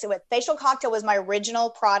L22, mix it with facial cocktail was my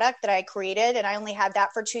original product that I created. And I only had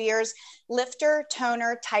that for 2 years. Lifter,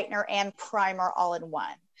 toner, tightener, and primer all in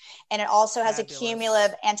one. And it also has a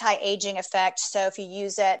cumulative anti-aging effect. So if you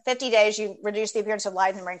use it 50 days, you reduce the appearance of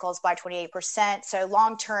lines and wrinkles by 28%. So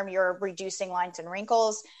long-term, you're reducing lines and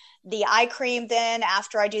wrinkles. The eye cream then,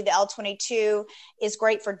 after I do the L22, is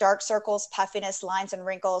great for dark circles, puffiness, lines, and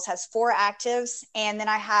wrinkles, has 4 actives. And then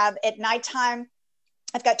I have at nighttime,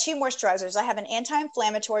 I've got 2 moisturizers. I have an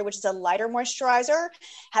anti-inflammatory, which is a lighter moisturizer,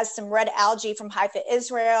 has some red algae from Haifa,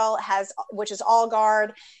 Israel, which is All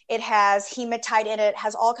Guard. It has hematite in it,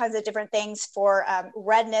 has all kinds of different things for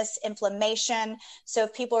redness, inflammation. So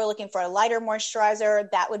if people are looking for a lighter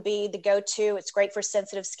moisturizer, that would be the go-to. It's great for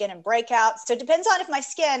sensitive skin and breakouts. So it depends on if my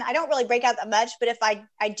skin, I don't really break out that much, but if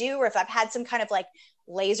I do, or if I've had some kind of like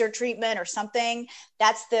laser treatment or something,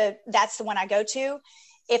 that's the one I go to.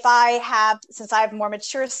 Since I have more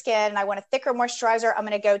mature skin and I want a thicker moisturizer, I'm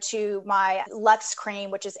going to go to my Luxe Cream,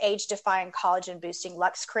 which is age-defying collagen boosting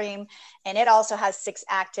Luxe Cream. And it also has 6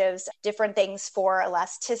 actives, different things for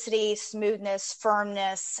elasticity, smoothness,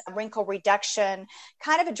 firmness, wrinkle reduction,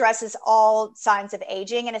 kind of addresses all signs of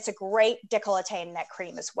aging. And it's a great décolleté neck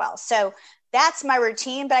cream as well. So that's my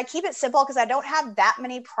routine, but I keep it simple because I don't have that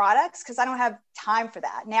many products because I don't have time for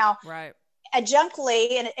that. Now, right.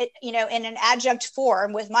 Adjunctly, in an adjunct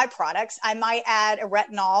form with my products, I might add a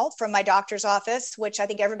retinol from my doctor's office, which I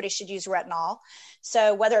think everybody should use retinol.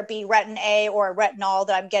 So whether it be Retin A or a retinol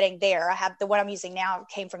that I'm getting there, I have the one I'm using now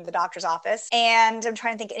came from the doctor's office. And I'm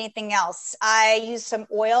trying to think of anything else. I use some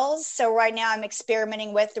oils. So right now I'm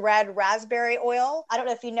experimenting with the red raspberry oil. I don't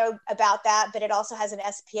know if you know about that, but it also has an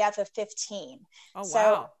SPF of 15. Oh, so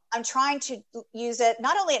wow. I'm trying to use it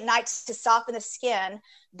not only at night to soften the skin,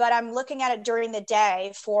 but I'm looking at it during the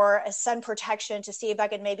day for a sun protection to see if I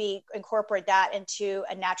can maybe incorporate that into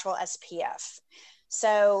a natural SPF.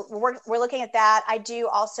 So we're looking at that. I do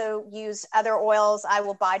also use other oils. I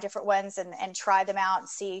will buy different ones and try them out and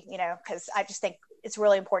see, because I just think it's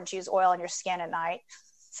really important to use oil on your skin at night.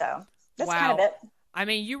 So that's kind of it. I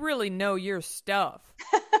mean, you really know your stuff.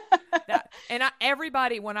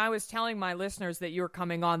 Everybody, when I was telling my listeners that you were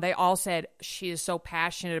coming on, they all said she is so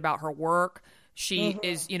passionate about her work. She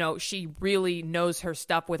is, she really knows her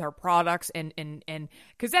stuff with her products and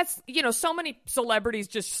because that's, so many celebrities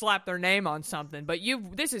just slap their name on something, but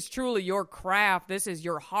this is truly your craft. This is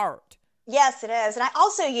your heart. Yes, it is. And I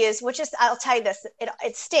also use, I'll tell you this,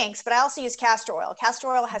 it stinks, but I also use castor oil. Castor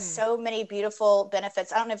oil has so many beautiful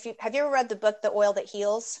benefits. I don't know have you ever read the book, The Oil That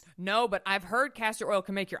Heals? No, but I've heard castor oil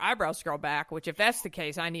can make your eyebrows grow back, which if that's the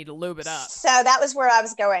case, I need to lube it up. So that was where I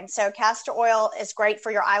was going. So castor oil is great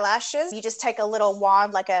for your eyelashes. You just take a little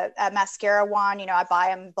wand, like a mascara wand, I buy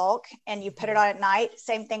them in bulk, and you put it on at night.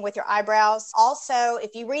 Same thing with your eyebrows. Also,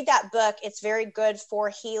 if you read that book, it's very good for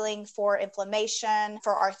healing, for inflammation,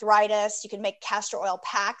 for arthritis. You can make castor oil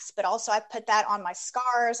packs, but also I put that on my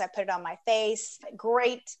scars. I put it on my face.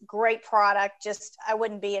 Great, great product. Just, I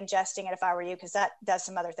wouldn't be ingesting it if I were you, because that does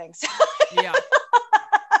some other things. Yeah.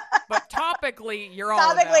 But topically, you're all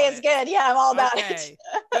about it. Topically, it's good. Yeah, I'm all about it.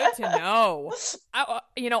 Good to know.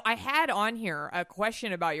 I had on here a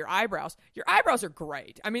question about your eyebrows. Your eyebrows are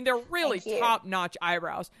great. I mean, they're really top-notch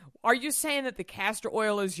eyebrows. Are you saying that the castor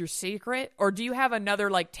oil is your secret, or do you have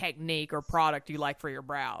another technique or product you like for your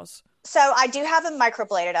brows? So I do have them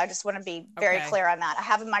microbladed. I just want to be very clear on that. I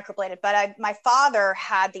have them microbladed, but my father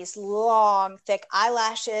had these long, thick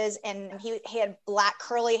eyelashes, and he had black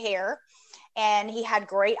curly hair, and he had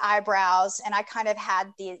great eyebrows. And I kind of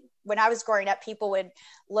had when I was growing up, people would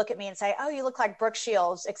look at me and say, "Oh, you look like Brooke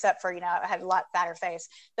Shields," except for, I had a lot fatter face,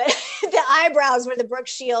 but the eyebrows were the Brooke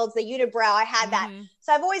Shields, the unibrow. I had that.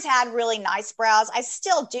 So I've always had really nice brows. I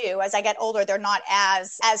still do. As I get older, they're not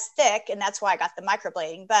as thick, and that's why I got the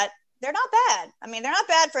microblading, but they're not bad. I mean, they're not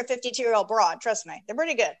bad for a 52-year-old broad. Trust me. They're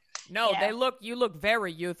pretty good. No, you look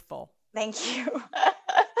very youthful. Thank you.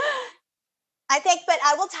 I think, but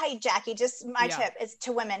I will tell you, Jackie, just my tip is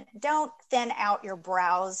to women, don't thin out your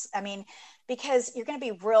brows. I mean, because you're going to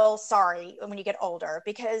be real sorry when you get older,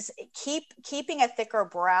 because keeping a thicker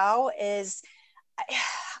brow is,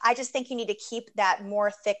 I just think you need to keep that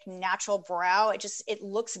more thick, natural brow. It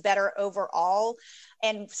looks better overall.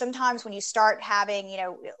 And sometimes when you start having,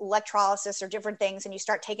 electrolysis or different things, and you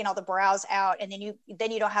start taking all the brows out, and then you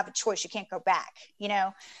don't have a choice. You can't go back,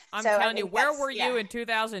 I'm So telling you, where were you in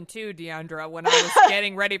 2002, Deandra, when I was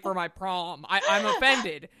getting ready for my prom? I'm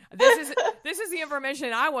offended. This is the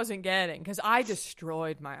information I wasn't getting, because I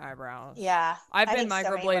destroyed my eyebrows. Yeah. I've been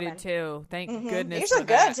microbladed too. Thank goodness. These look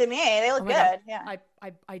good to me. They look good. God. Yeah.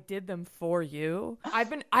 I did them for you.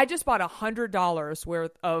 I just bought $100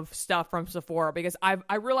 worth of stuff from Sephora because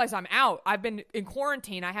I realized I'm out. I've been in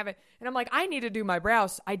quarantine. I haven't, and I'm like, I need to do my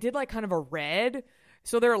brows. I did like kind of a red.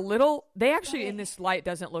 So they're a little, they actually in this light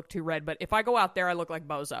doesn't look too red, but if I go out there, I look like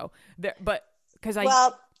Bozo.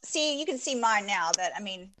 Well, see, you can see mine now that,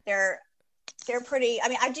 they're pretty,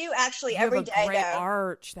 I do actually every day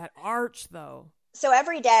though. That arch though. So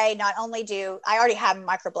every day, not only I already have them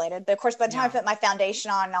microbladed, but of course, by the time I put my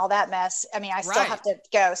foundation on and all that mess, I still have to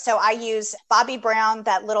go. So I use Bobbi Brown,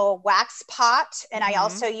 that little wax pot, and I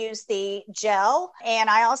also use the gel. And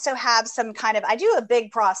I also have I do a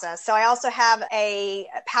big process. So I also have a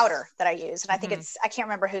powder that I use. And I think I can't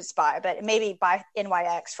remember who it's by, but maybe by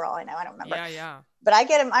NYX for all I know. I don't remember. Yeah. But I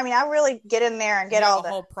get them. I really get in there and get all the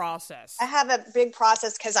whole process. I have a big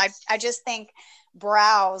process because I just think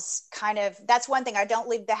brows that's one thing. I don't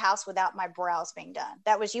leave the house without my brows being done.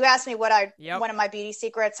 That was, you asked me one of my beauty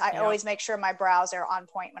secrets. I always make sure my brows are on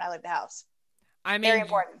point when I leave the house. Very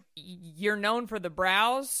important. You're known for the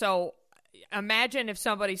brows. So imagine if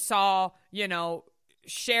somebody saw,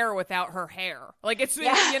 Cher without her hair. Like it's,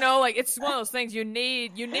 it's one of those things you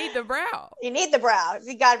need the brow. You need the brow.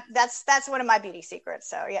 That's one of my beauty secrets.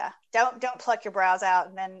 So yeah, don't pluck your brows out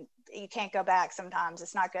and then you can't go back. Sometimes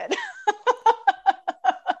it's not good.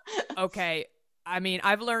 Okay.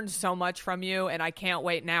 I've learned so much from you, and I can't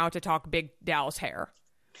wait now to talk big Dallas hair.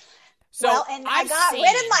 So I got rid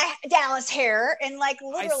of my Dallas hair, and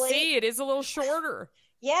literally. I see it is a little shorter.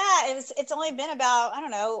 Yeah, it's only been about, I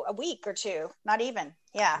don't know, a week or two. Not even.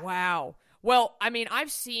 Yeah. Wow. Well,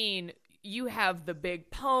 I've seen you have the big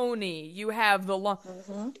pony. You have the long.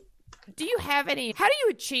 Mm-hmm. Do you have any? How do you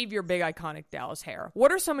achieve your big iconic Dallas hair?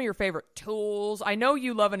 What are some of your favorite tools? I know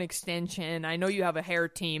you love an extension. I know you have a hair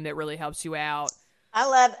team that really helps you out. I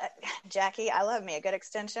love Jackie. I love me a good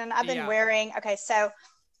extension. I've been wearing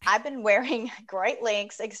Great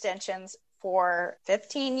Lengths extensions for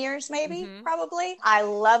 15 years, maybe, probably. I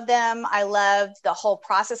love them. I love the whole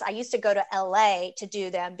process. I used to go to LA to do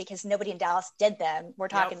them because nobody in Dallas did them. We're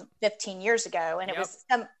talking 15 years ago. And it was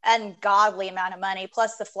some ungodly amount of money,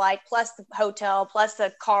 plus the flight, plus the hotel, plus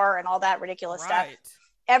the car and all that ridiculous stuff.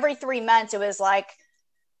 Every 3 months, it was like,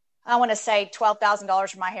 I want to say $12,000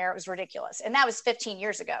 for my hair. It was ridiculous. And that was 15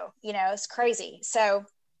 years ago. It's crazy. So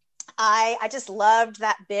I just loved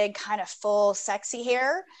that big kind of full sexy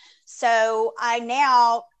hair. So I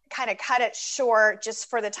now kind of cut it short just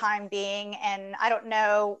for the time being. And I don't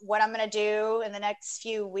know what I'm going to do in the next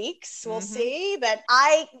few weeks. We'll see. But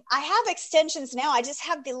I have extensions now. I just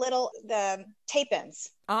have the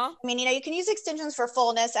tape-ins. Uh-huh. You can use extensions for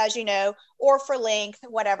fullness, as you know, or for length,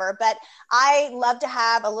 whatever. But I love to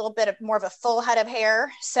have a little bit of more of a full head of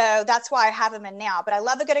hair. So that's why I have them in now. But I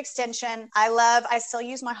love a good extension. I still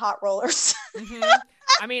use my hot rollers.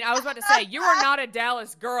 I was about to say, you are not a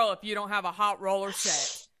Dallas girl if you don't have a hot roller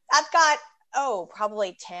set. I've got,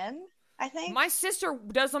 probably 10, I think. My sister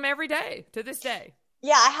does them every day to this day.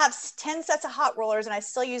 Yeah, I have 10 sets of hot rollers, and I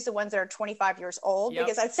still use the ones that are 25 years old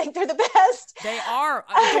because I think they're the best. They are.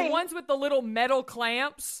 The ones with the little metal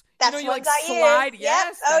clamps. That's you what I slide. Use.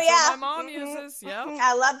 Yes. Yep. That's what my mom uses. Yeah.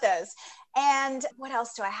 I love those. And what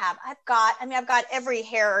else do I have? I've got every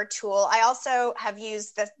hair tool. I also have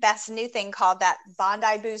used that's a new thing called that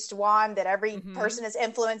Bondi Boost wand that every person is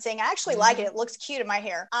influencing. I actually like it. It looks cute in my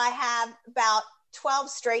hair. I have about 12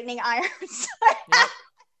 straightening irons.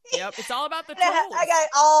 Yep. It's all about the tools. I got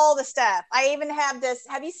all the stuff. I even have this.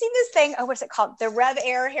 Have you seen this thing? Oh, what's it called? The Rev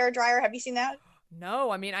Air hair dryer. Have you seen that?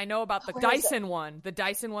 No, I know about the Dyson one. The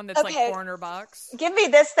Dyson one that's like $400. Give me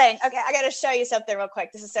this thing. Okay, I got to show you something real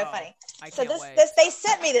quick. This is so funny. This they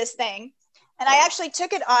sent me this thing, and I actually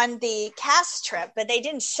took it on the cast trip, but they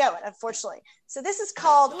didn't show it, unfortunately. So this is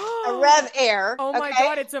called a Rev Air. Oh my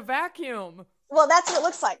God, it's a vacuum. Well, that's what it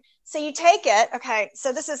looks like. So you take it. Okay, so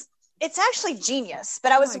it's actually genius,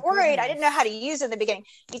 but I was worried. I didn't know how to use it in the beginning.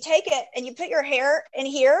 You take it and you put your hair in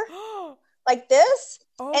here like this.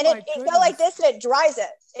 And it go like this, and it dries it.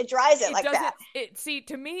 It dries it like that. See,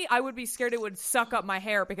 to me, I would be scared it would suck up my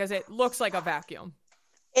hair because it looks like a vacuum.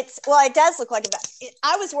 It does look like a vacuum.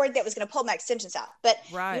 I was worried that it was going to pull my extensions out, but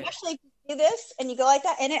you actually do this and you go like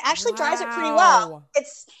that, and it actually dries it pretty well.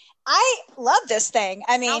 I love this thing.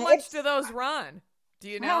 I mean, how much do those run? Do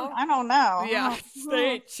you know? I don't know. Yeah, they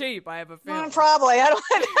ain't cheap. I have a feeling. Probably. I don't.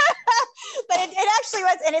 But it actually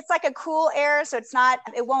was, and it's like a cool air, so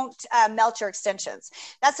it won't melt your extensions.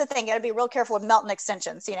 That's the thing. You got to be real careful with melting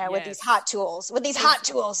extensions, with these hot tools.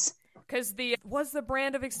 Because what's the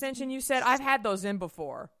brand of extension you said? I've had those in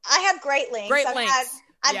before. I have Great Links.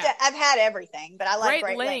 I've had everything, but I like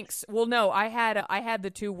Great Links. Well, no, I had the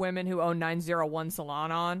two women who own 901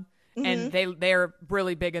 Salon on. And they're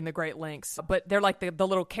really big in the Great Links, but they're like the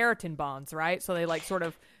little keratin bonds, right? So they like sort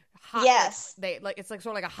of hot. Yes, it's like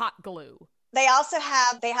sort of like a hot glue. They also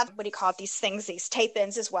have what do you call it? These things, these tape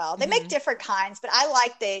ins as well. They make different kinds, but I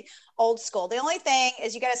like the old school. The only thing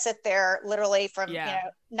is you got to sit there literally from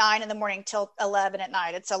 9 in the morning till 11 at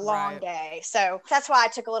night. It's a long day, so that's why I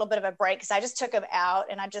took a little bit of a break because I just took them out,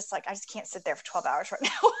 and I just can't sit there for 12 hours right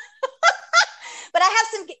now. But I have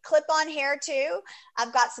some clip-on hair too.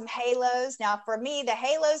 I've got some halos. Now for me, the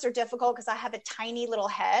halos are difficult because I have a tiny little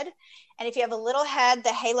head. And if you have a little head,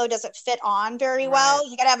 the halo doesn't fit on very well.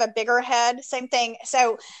 You got to have a bigger head, same thing.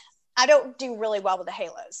 So I don't do really well with the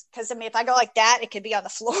halos because if I go like that, it could be on the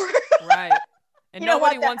floor. Right. And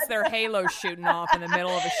nobody wants their halo shooting off in the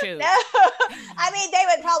middle of a shoot. No. I mean, they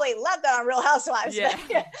would probably love that on Real Housewives. Yeah.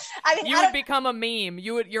 You would become a meme.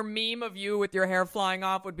 Your meme of you with your hair flying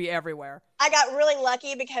off would be everywhere. I got really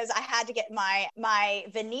lucky because I had to get my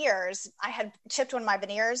veneers. I had chipped one of my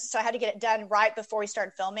veneers, so I had to get it done right before we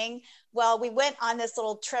started filming. Well, we went on this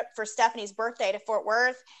little trip for Stephanie's birthday to Fort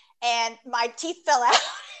Worth, and my teeth fell out.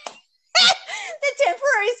 The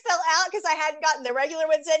temporaries fell out because I hadn't gotten the regular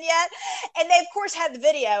ones in yet. And they, of course, had the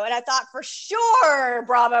video. And I thought for sure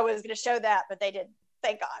Bravo was going to show that, but they didn't.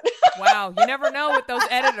 Thank God. Wow. You never know with those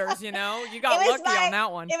editors, You got lucky on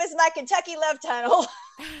that one. It was my Kentucky love tunnel.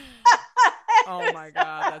 Oh, my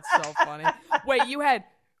God. That's so funny. Wait,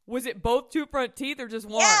 was it both two front teeth or just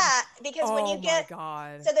one? Yeah, because when you get, my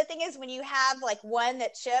God. So the thing is when you have like one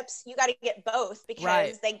that chips, you got to get both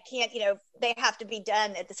because they can't, they have to be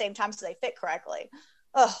done at the same time so they fit correctly.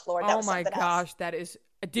 Oh, Lord, that was something else. Oh, my gosh, that is.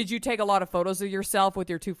 Did you take a lot of photos of yourself with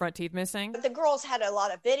your two front teeth missing? The girls had a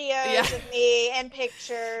lot of videos of me and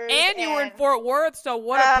pictures. And you were in Fort Worth, so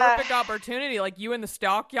what a perfect opportunity. Like you in the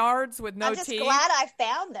stockyards with no teeth. I'm just glad I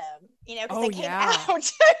found them, because they came out. Oh,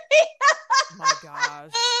 my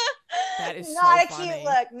gosh. That is not so funny.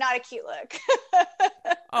 Not a cute look.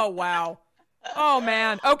 Oh, wow. Oh,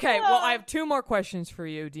 man. Okay, well, I have two more questions for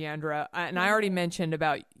you, Deandra. And I already mentioned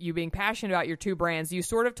about you being passionate about your two brands. You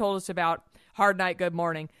sort of told us about Hard Night, Good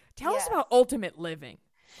Morning. Tell us about Ultimate Living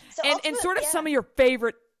and sort of some of your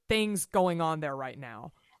favorite things going on there right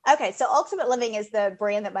now. Okay, so Ultimate Living is the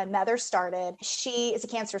brand that my mother started. She is a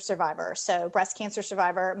cancer survivor, so breast cancer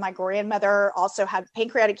survivor. My grandmother also had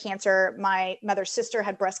pancreatic cancer. My mother's sister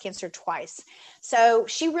had breast cancer twice. So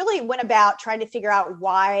she really went about trying to figure out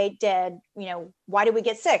why did we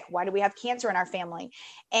get sick? Why do we have cancer in our family?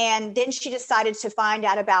 And then she decided to find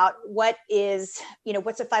out about what's a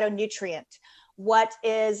phytonutrient? What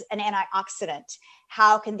is an antioxidant?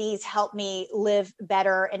 How can these help me live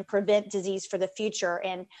better and prevent disease for the future?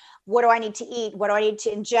 And what do I need to eat? What do I need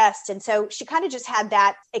to ingest? And so she kind of just had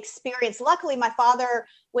that experience. Luckily, my father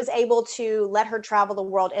was able to let her travel the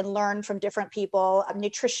world and learn from different people,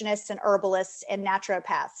 nutritionists and herbalists and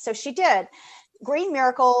naturopaths. So she did. Green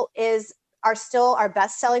Miracle is still our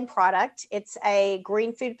best-selling product. It's a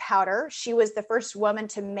green food powder. She was the first woman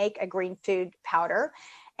to make a green food powder.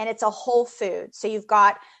 And it's a whole food. So you've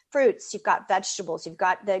got fruits, you've got vegetables, you've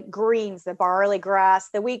got the greens, the barley grass,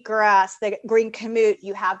 the wheatgrass, the green kamut,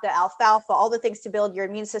 you have the alfalfa, all the things to build your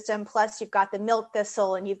immune system. Plus you've got the milk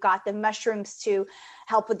thistle and you've got the mushrooms to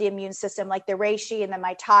help with the immune system, like the reishi and the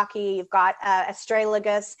maitake. You've got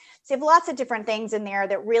astragalus. So you have lots of different things in there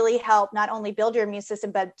that really help not only build your immune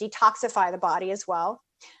system, but detoxify the body as well.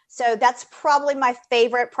 So that's probably my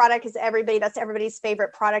favorite product that's everybody's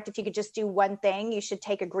favorite product. If you could just do one thing, you should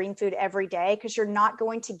take a green food every day because you're not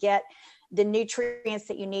going to get the nutrients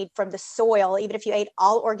that you need from the soil, even if you ate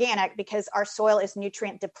all organic, because our soil is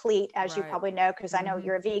nutrient deplete, as you probably know, because I know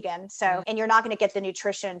you're a vegan. So, and you're not going to get the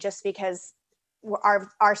nutrition just because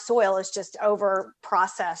our soil is just over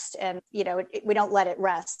processed and, we don't let it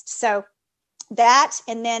rest. So that,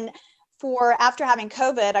 and then after having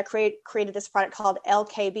COVID, I created this product called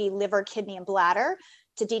LKB, liver, kidney, and bladder,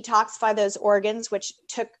 to detoxify those organs, which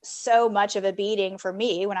took so much of a beating for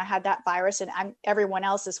me when I had that virus, and everyone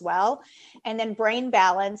else as well. And then Brain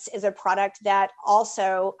Balance is a product that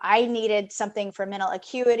also I needed something for mental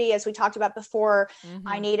acuity, as we talked about before.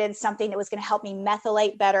 I needed something that was going to help me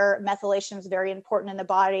methylate better. Methylation is very important in the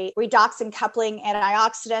body. Redoxin coupling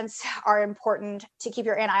antioxidants are important to keep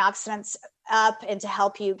your antioxidants up and to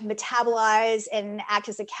help you metabolize and act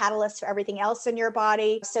as a catalyst for everything else in your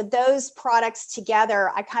body. So those products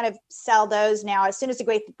together, I kind of sell those now. As soon as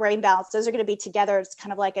the Brain Balance, those are going to be together. It's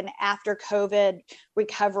kind of like an after COVID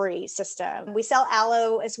recovery system. We sell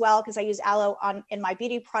aloe as well, because I use aloe in my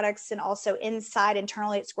beauty products, and also inside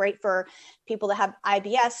internally. It's great for people that have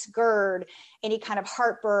IBS, GERD, any kind of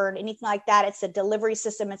heartburn, anything like that. It's a delivery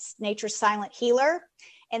system. It's nature's silent healer.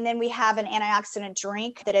 And then we have an antioxidant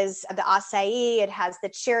drink that is the acai. It has the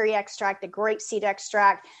cherry extract, the grapeseed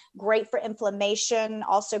extract, great for inflammation,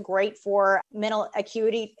 also great for mental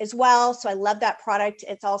acuity as well. So I love that product.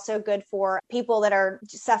 It's also good for people that are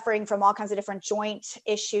suffering from all kinds of different joint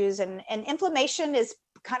issues. And inflammation is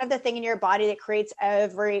kind of the thing in your body that creates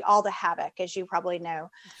all the havoc, as you probably know.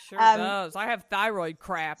 Sure does. I have thyroid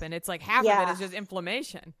crap, and it's like half of it is just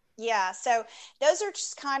inflammation. Yeah. So those are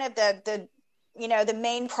just kind of the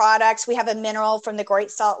main products. We have a mineral from the Great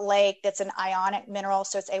Salt Lake that's an ionic mineral,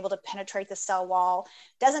 so it's able to penetrate the cell wall.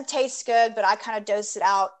 Doesn't taste good, but I kind of dose it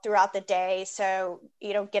out throughout the day, so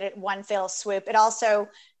you don't get it one fell swoop. It also,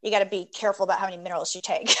 you got to be careful about how many minerals you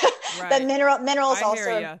take. Right. But minerals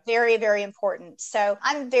also are very, very important. So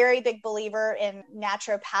I'm a very big believer in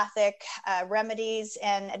naturopathic remedies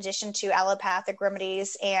in addition to allopathic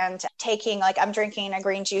remedies, and taking, like, I'm drinking a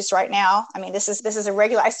green juice right now. I mean, this is a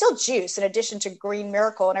regular, I still juice in addition to Green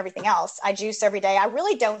Miracle and everything else. I juice every day. I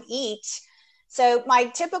really don't eat. So my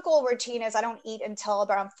typical routine is I don't eat until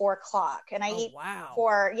around 4:00, and I eat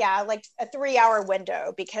for like a 3-hour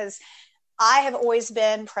window, because I have always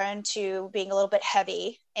been prone to being a little bit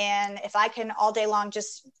heavy. And if I can all day long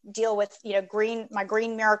just deal with, my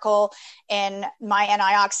Green Miracle and my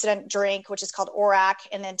antioxidant drink, which is called ORAC,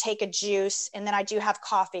 and then take a juice. And then I do have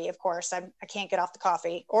coffee, of course. I can't get off the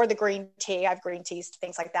coffee or the green tea. I have green teas,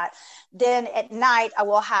 things like that. Then at night, I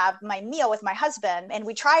will have my meal with my husband, and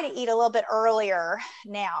we try to eat a little bit earlier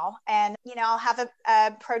now. And, I'll have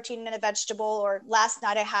a protein and a vegetable. Or last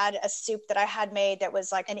night I had a soup that I had made that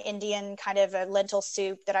was like an Indian kind of a lentil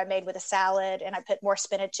soup that I made with a salad, and I put more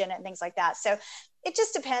spinach in it and things like that. So it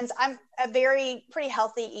just depends. I'm a pretty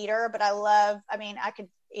healthy eater, but I could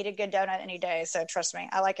eat a good donut any day. So trust me,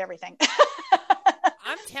 I like everything.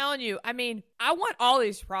 I'm telling you, I want all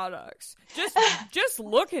these products. Just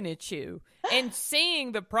looking at you and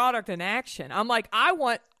seeing the product in action, I'm like,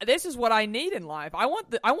 this is what I need in life. I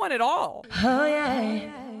want it all. Oh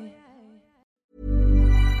yeah.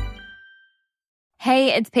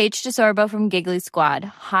 Hey, it's Paige DeSorbo from Giggly Squad.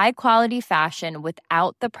 High quality fashion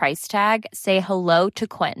without the price tag. Say hello to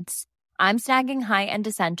Quince. I'm snagging high-end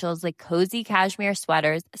essentials like cozy cashmere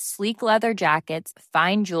sweaters, sleek leather jackets,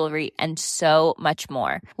 fine jewelry, and so much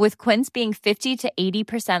more. With Quince being 50 to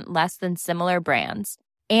 80% less than similar brands.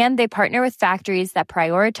 And they partner with factories that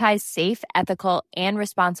prioritize safe, ethical, and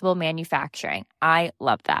responsible manufacturing. I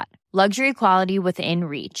love that. Luxury quality within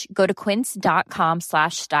reach. Go to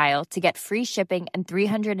quince.com/style to get free shipping and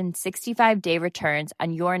 365-day returns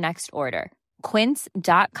on your next order.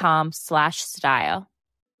 Quince.com/style.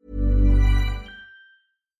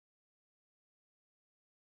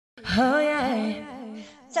 Oh yeah.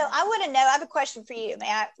 So I want to know, I have a question for you. May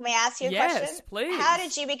I ask you a question? Yes, please. How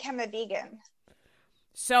did you become a vegan?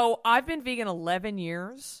 So I've been vegan 11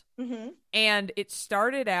 years, and it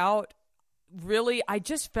started out really, I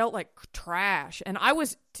just felt like trash, and I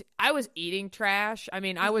was eating trash.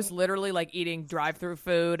 I was literally like eating drive-through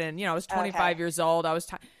food, and I was 25 years old.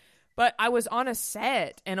 But I was on a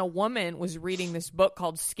set, and a woman was reading this book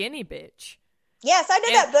called Skinny Bitch. Yes, I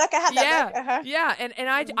did that book. I had that book. Uh-huh. Yeah, and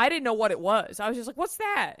I didn't know what it was. I was just like, what's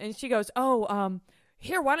that? And she goes,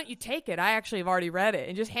 here, why don't you take it? I actually have already read it,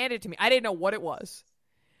 and just handed it to me. I didn't know what it was.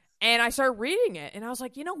 And I started reading it, and I was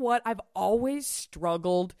like, you know what? I've always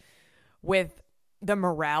struggled with the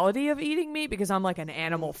morality of eating meat because I'm like an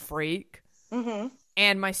animal freak. Mm-hmm.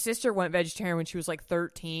 And my sister went vegetarian when she was like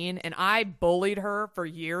 13, and I bullied her for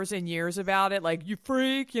years and years about it. Like, you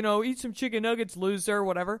freak, eat some chicken nuggets, loser,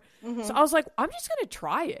 whatever. Mm-hmm. So I was like, I'm just going to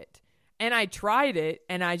try it. And I tried it,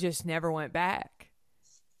 and I just never went back.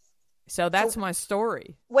 So that's my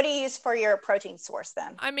story. What do you use for your protein source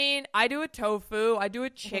then? I do a tofu. I do a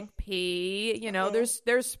chickpea.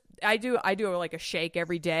 There's I do like a shake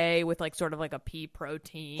every day with like sort of like a pea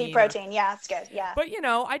protein. Pea protein, yeah, it's good. Yeah. But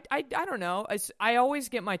I don't know. I always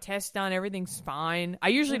get my tests done. Everything's fine. I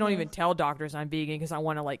usually don't even tell doctors I'm vegan because I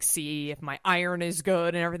want to like see if my iron is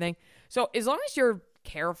good and everything. So as long as you're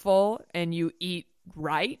careful and you eat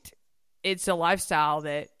right, it's a lifestyle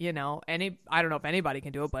that, I don't know if anybody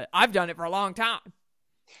can do it, but I've done it for a long time.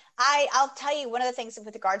 I'll tell you, one of the things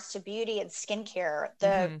with regards to beauty and skincare,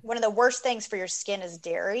 one of the worst things for your skin is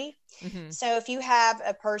dairy. So if you have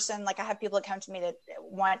a person, like I have people that come to me that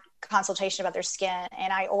want consultation about their skin,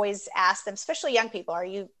 and I always ask them, especially young people,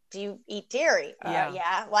 do you eat dairy?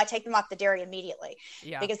 Yeah. Well, I take them off the dairy immediately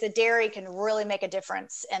because the dairy can really make a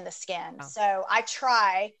difference in the skin. Oh. So I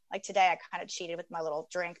try, like today, I kind of cheated with my little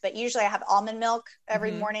drink, but usually I have almond milk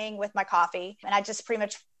every morning with my coffee, and I just pretty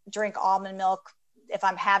much drink almond milk if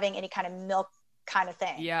I'm having any kind of milk kind of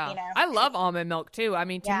thing. Yeah. I love almond milk too. I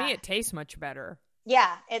mean, to me, it tastes much better.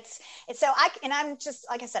 Yeah. It's so I'm just,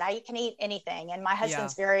 like I said, I can eat anything, and my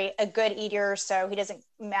husband's a good eater. So it doesn't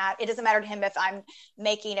matter to him if I'm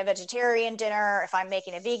making a vegetarian dinner, if I'm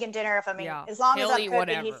making a vegan dinner, as long as I'm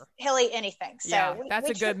cooking, he'll eat anything. So that's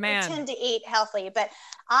a good man. We tend to eat healthy, but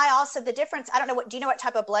the difference, I don't know do you know what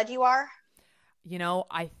type of blood you are?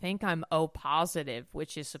 I think I'm O positive,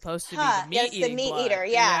 which is supposed to be the meat blood. Eater.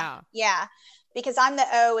 Yeah. Because I'm the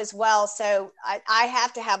O as well. So I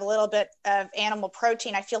have to have a little bit of animal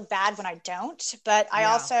protein. I feel bad when I don't, but I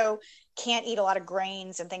also can't eat a lot of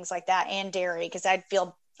grains and things like that, and dairy, because I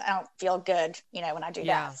don't feel good, when I do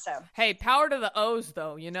that. So hey, power to the O's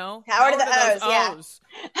though, Power to the O's.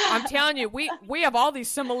 I'm telling you, we have all these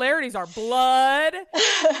similarities. Our blood.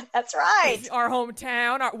 That's right. Our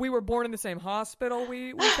hometown. We were born in the same hospital.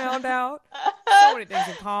 We found out so many things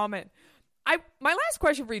in common. My last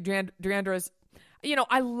question for you, Deandra, is,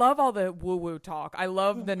 I love all the woo-woo talk. I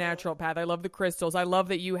love the naturopath. I love the crystals. I love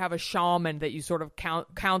that you have a shaman that you sort of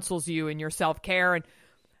counsels you in your self-care. And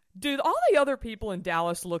do all the other people in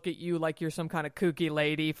Dallas look at you like you're some kind of kooky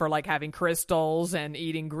lady for like having crystals and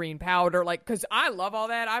eating green powder? Like, because I love all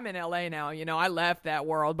that. I'm in LA now. I left that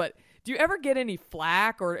world. But do you ever get any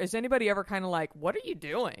flack, or is anybody ever kind of like, what are you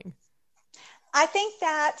doing? I think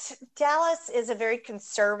that Dallas is a very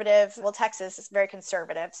conservative, Texas is very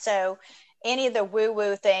conservative. So any of the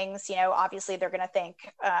woo-woo things, obviously they're going to think,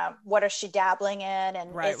 what is she dabbling in? And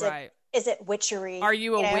is it witchery? Are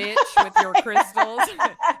you a witch with your crystals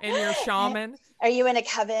and your shaman? Are you in a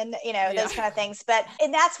coven? Those kind of things.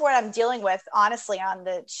 And that's what I'm dealing with, honestly, on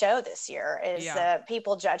the show this year is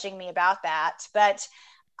people judging me about that. But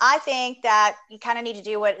I think that you kind of need to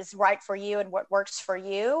do what is right for you and what works for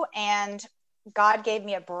you. And God gave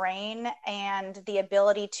me a brain and the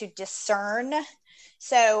ability to discern,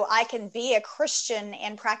 so I can be a Christian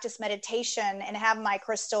and practice meditation and have my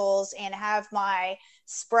crystals and have my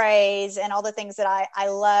sprays and all the things that I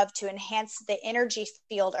love to enhance the energy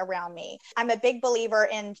field around me. I'm a big believer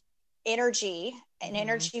in energy and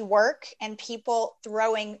energy work, and people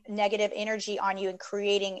throwing negative energy on you and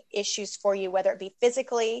creating issues for you, whether it be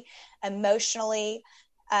physically, emotionally,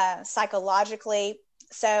 psychologically.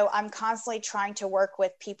 So I'm constantly trying to work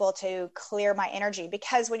with people to clear my energy,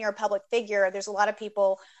 because when you're a public figure, there's a lot of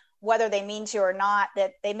people, whether they mean to or not,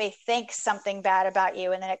 that they may think something bad about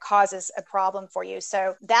you, and then it causes a problem for you.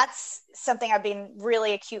 So that's something I've been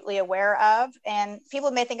really acutely aware of. And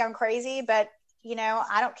people may think I'm crazy, but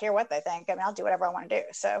I don't care what they think. I mean, I'll do whatever I want to do.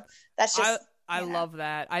 So that's just, I love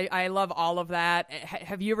that. I love all of that.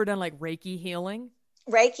 Have you ever done like Reiki healing?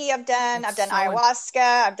 Reiki I've done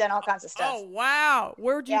ayahuasca, I've done all kinds of stuff. Oh wow,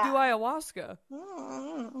 where'd you do ayahuasca?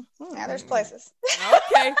 Yeah, there's places.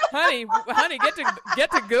 Okay, honey,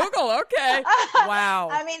 get to Google. Okay, wow.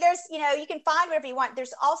 I mean, there's you can find whatever you want.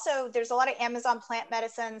 There's a lot of Amazon plant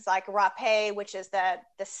medicines like rapé, which is the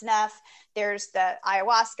snuff. There's the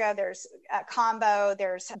ayahuasca. There's combo.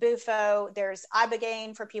 There's bufo. There's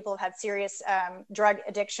ibogaine for people who've had serious drug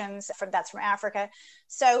addictions. That's from Africa.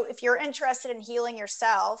 So if you're interested in healing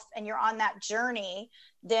yourself and you're on that journey,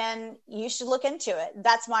 then you should look into it.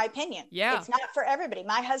 That's my opinion. Yeah. It's not for everybody.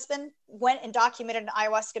 My husband went and documented an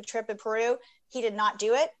ayahuasca trip in Peru. He did not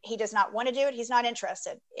do it. He does not want to do it. He's not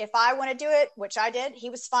interested. If I want to do it, which I did, he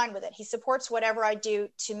was fine with it. He supports whatever I do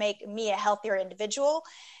to make me a healthier individual.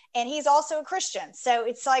 And he's also a Christian. So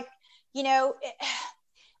it's like,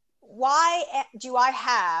 why do I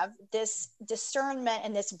have this discernment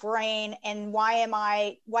and this brain, and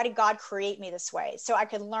why did God create me this way? So I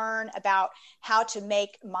could learn about how to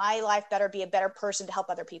make my life better, be a better person to help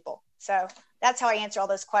other people. So that's how I answer all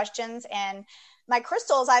those questions. And my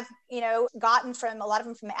crystals I've, gotten from a lot of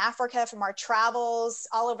them from Africa, from our travels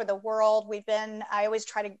all over the world. I always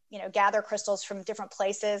try to, gather crystals from different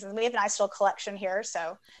places, and we have a nice little collection here.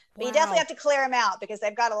 So, but you definitely have to clear them out because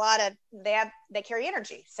they've got they carry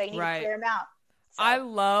energy. So you need to clear them out. So. I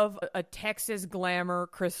love a Texas glamour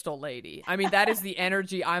crystal lady. I mean, that is the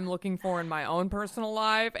energy I'm looking for in my own personal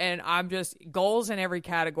life. And I'm just goals in every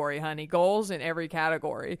category, honey. Goals in every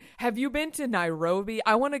category. Have you been to Nairobi?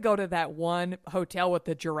 I want to go to that one hotel with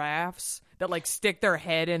the giraffes that like stick their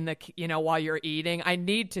head in the, while you're eating. I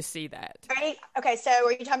need to see that. Right. Okay. So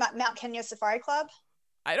are you talking about Mount Kenya Safari Club?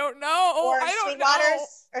 I don't know. Or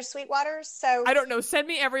Sweetwaters. So I don't know. Send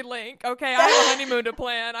me every link. Okay. I have a honeymoon to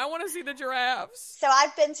plan. I want to see the giraffes. So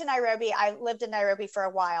I've been to Nairobi. I lived in Nairobi for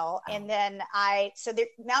a while. And then the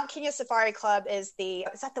Mount Kenya Safari Club is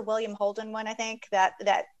that the William Holden one, I think that,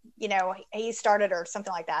 he started or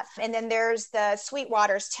something like that. And then there's the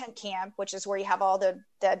Sweetwaters tent camp, which is where you have all the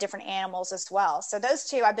different animals as well. So those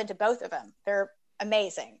two, I've been to both of them. They're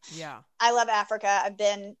amazing. Yeah. I love Africa. I've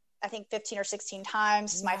been, I think 15 or 16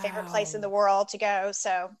 times. It's my favorite place in the world to go.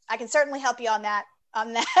 So I can certainly help you on that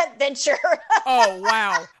venture. Oh,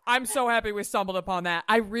 wow. I'm so happy we stumbled upon that.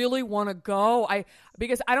 I really want to go.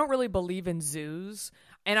 Because I don't really believe in zoos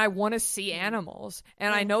and I want to see animals.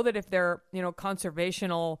 And I know that if they're,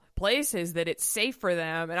 conservational places that it's safe for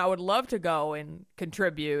them. And I would love to go and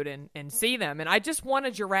contribute and see them. And I just want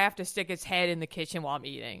a giraffe to stick its head in the kitchen while I'm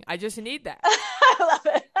eating. I just need that. I love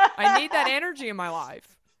it. I need that energy in my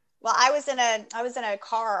life. Well, I was in a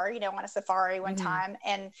car, on a safari one time,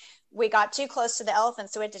 and we got too close to the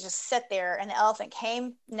elephant. So we had to just sit there, and the elephant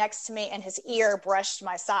came next to me and his ear brushed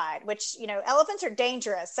my side, which, elephants are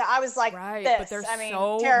dangerous. So I was like, but they're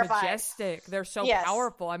so terrified. Majestic. They're so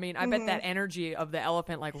powerful. I mean, I bet that energy of the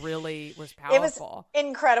elephant really was powerful. It was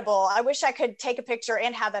incredible. I wish I could take a picture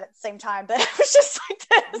and have that at the same time, but it was just like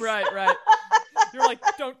this. Right. You're like,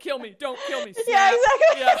 don't kill me. Don't kill me. Snap. Yeah,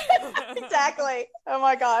 exactly. Yeah. Exactly. Oh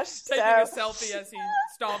my gosh. Taking a selfie as he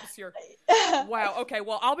stomps your. Wow. Okay.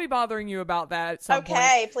 Well, I'll be bothering you about that at some point.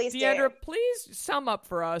 Okay, please Deandra, please sum up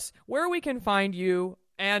for us where we can find you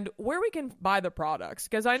and where we can buy the products.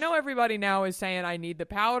 Because I know everybody now is saying, I need the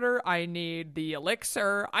powder, I need the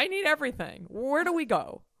elixir, I need everything. Where do we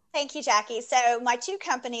go? Thank you, Jackie. So my two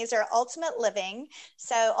companies are Ultimate Living.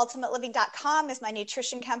 So ultimateliving.com is my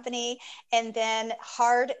nutrition company. And then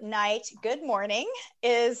Hard Night Good Morning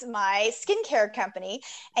is my skincare company.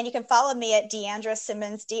 And you can follow me at Deandra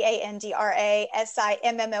Simmons, DandraSimmons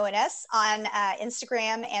on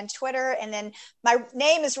Instagram and Twitter. And then my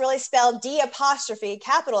name is really spelled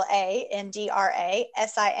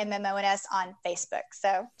D'(A)N)DRASIMMONS on Facebook.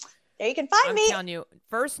 So there you can find me. I'm telling you,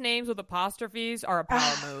 first names with apostrophes are a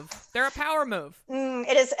power move. They're a power move.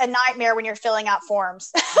 It is a nightmare when you're filling out forms.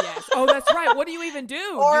 Yes. Oh, that's right. What do you even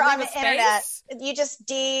do? Or on the internet, you just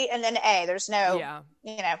D and then A. There's no,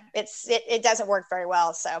 it doesn't work very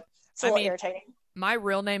well. So it's a little irritating. My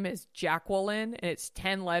real name is Jacqueline, and it's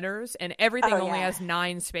 10 letters, and everything only has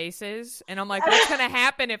 9 spaces. And I'm like, what's going to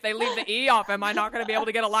happen if they leave the E off? Am I not going to be able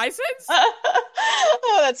to get a license?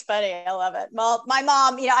 Oh, that's funny. I love it. Well, my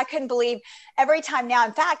mom, I couldn't believe every time now.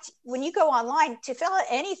 In fact, when you go online to fill out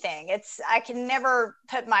anything, I can never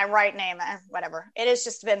put my right name, whatever. It has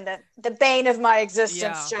just been the bane of my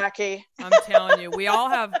existence, Jackie. I'm telling you, we all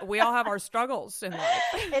have our struggles in life.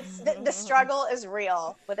 It's the struggle is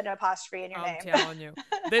real with an apostrophe in your name. I'm telling you.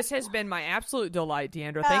 This has been my absolute delight,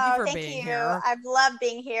 Deandra. Thank you for being here. I've loved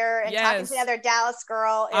being here and talking to another Dallas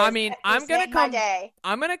girl. I'm going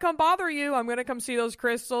to come bother you. I'm going to come see those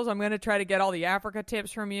crystals. I'm going to try to get all the Africa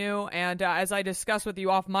tips from you. And as I discussed with you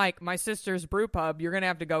off mic, my sister's brew pub, you're going to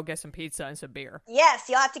have to go get some pizza and some beer. Yes,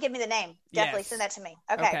 you'll have to give me the name. Definitely send that to me.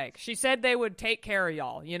 Okay. She said they would take care of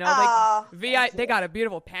y'all. They got a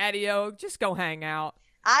beautiful patio. Just go hang out.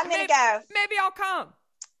 I'm going to go. Maybe I'll come.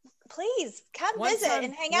 Please come visit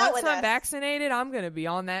and hang out with us. Once I'm vaccinated, I'm going to be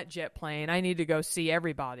on that jet plane. I need to go see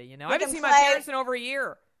everybody. I haven't seen my parents in over a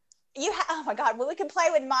year. Oh my God! Well, we can play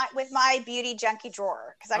with my beauty junkie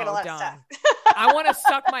drawer because I got a lot of stuff. I want to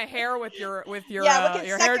suck my hair with your we can your suck hair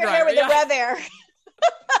your dryer. hair with the rev air.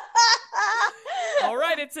 All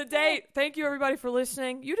right, it's a date. Thank you, everybody, for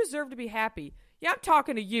listening. You deserve to be happy. Yeah, I'm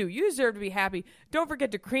talking to you. You deserve to be happy. Don't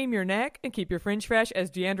forget to cream your neck and keep your fringe fresh. As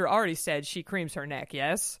Deandra already said, she creams her neck.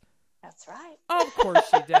 Yes. That's right. Of course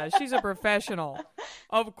she does. She's a professional.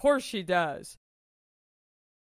 Of course she does.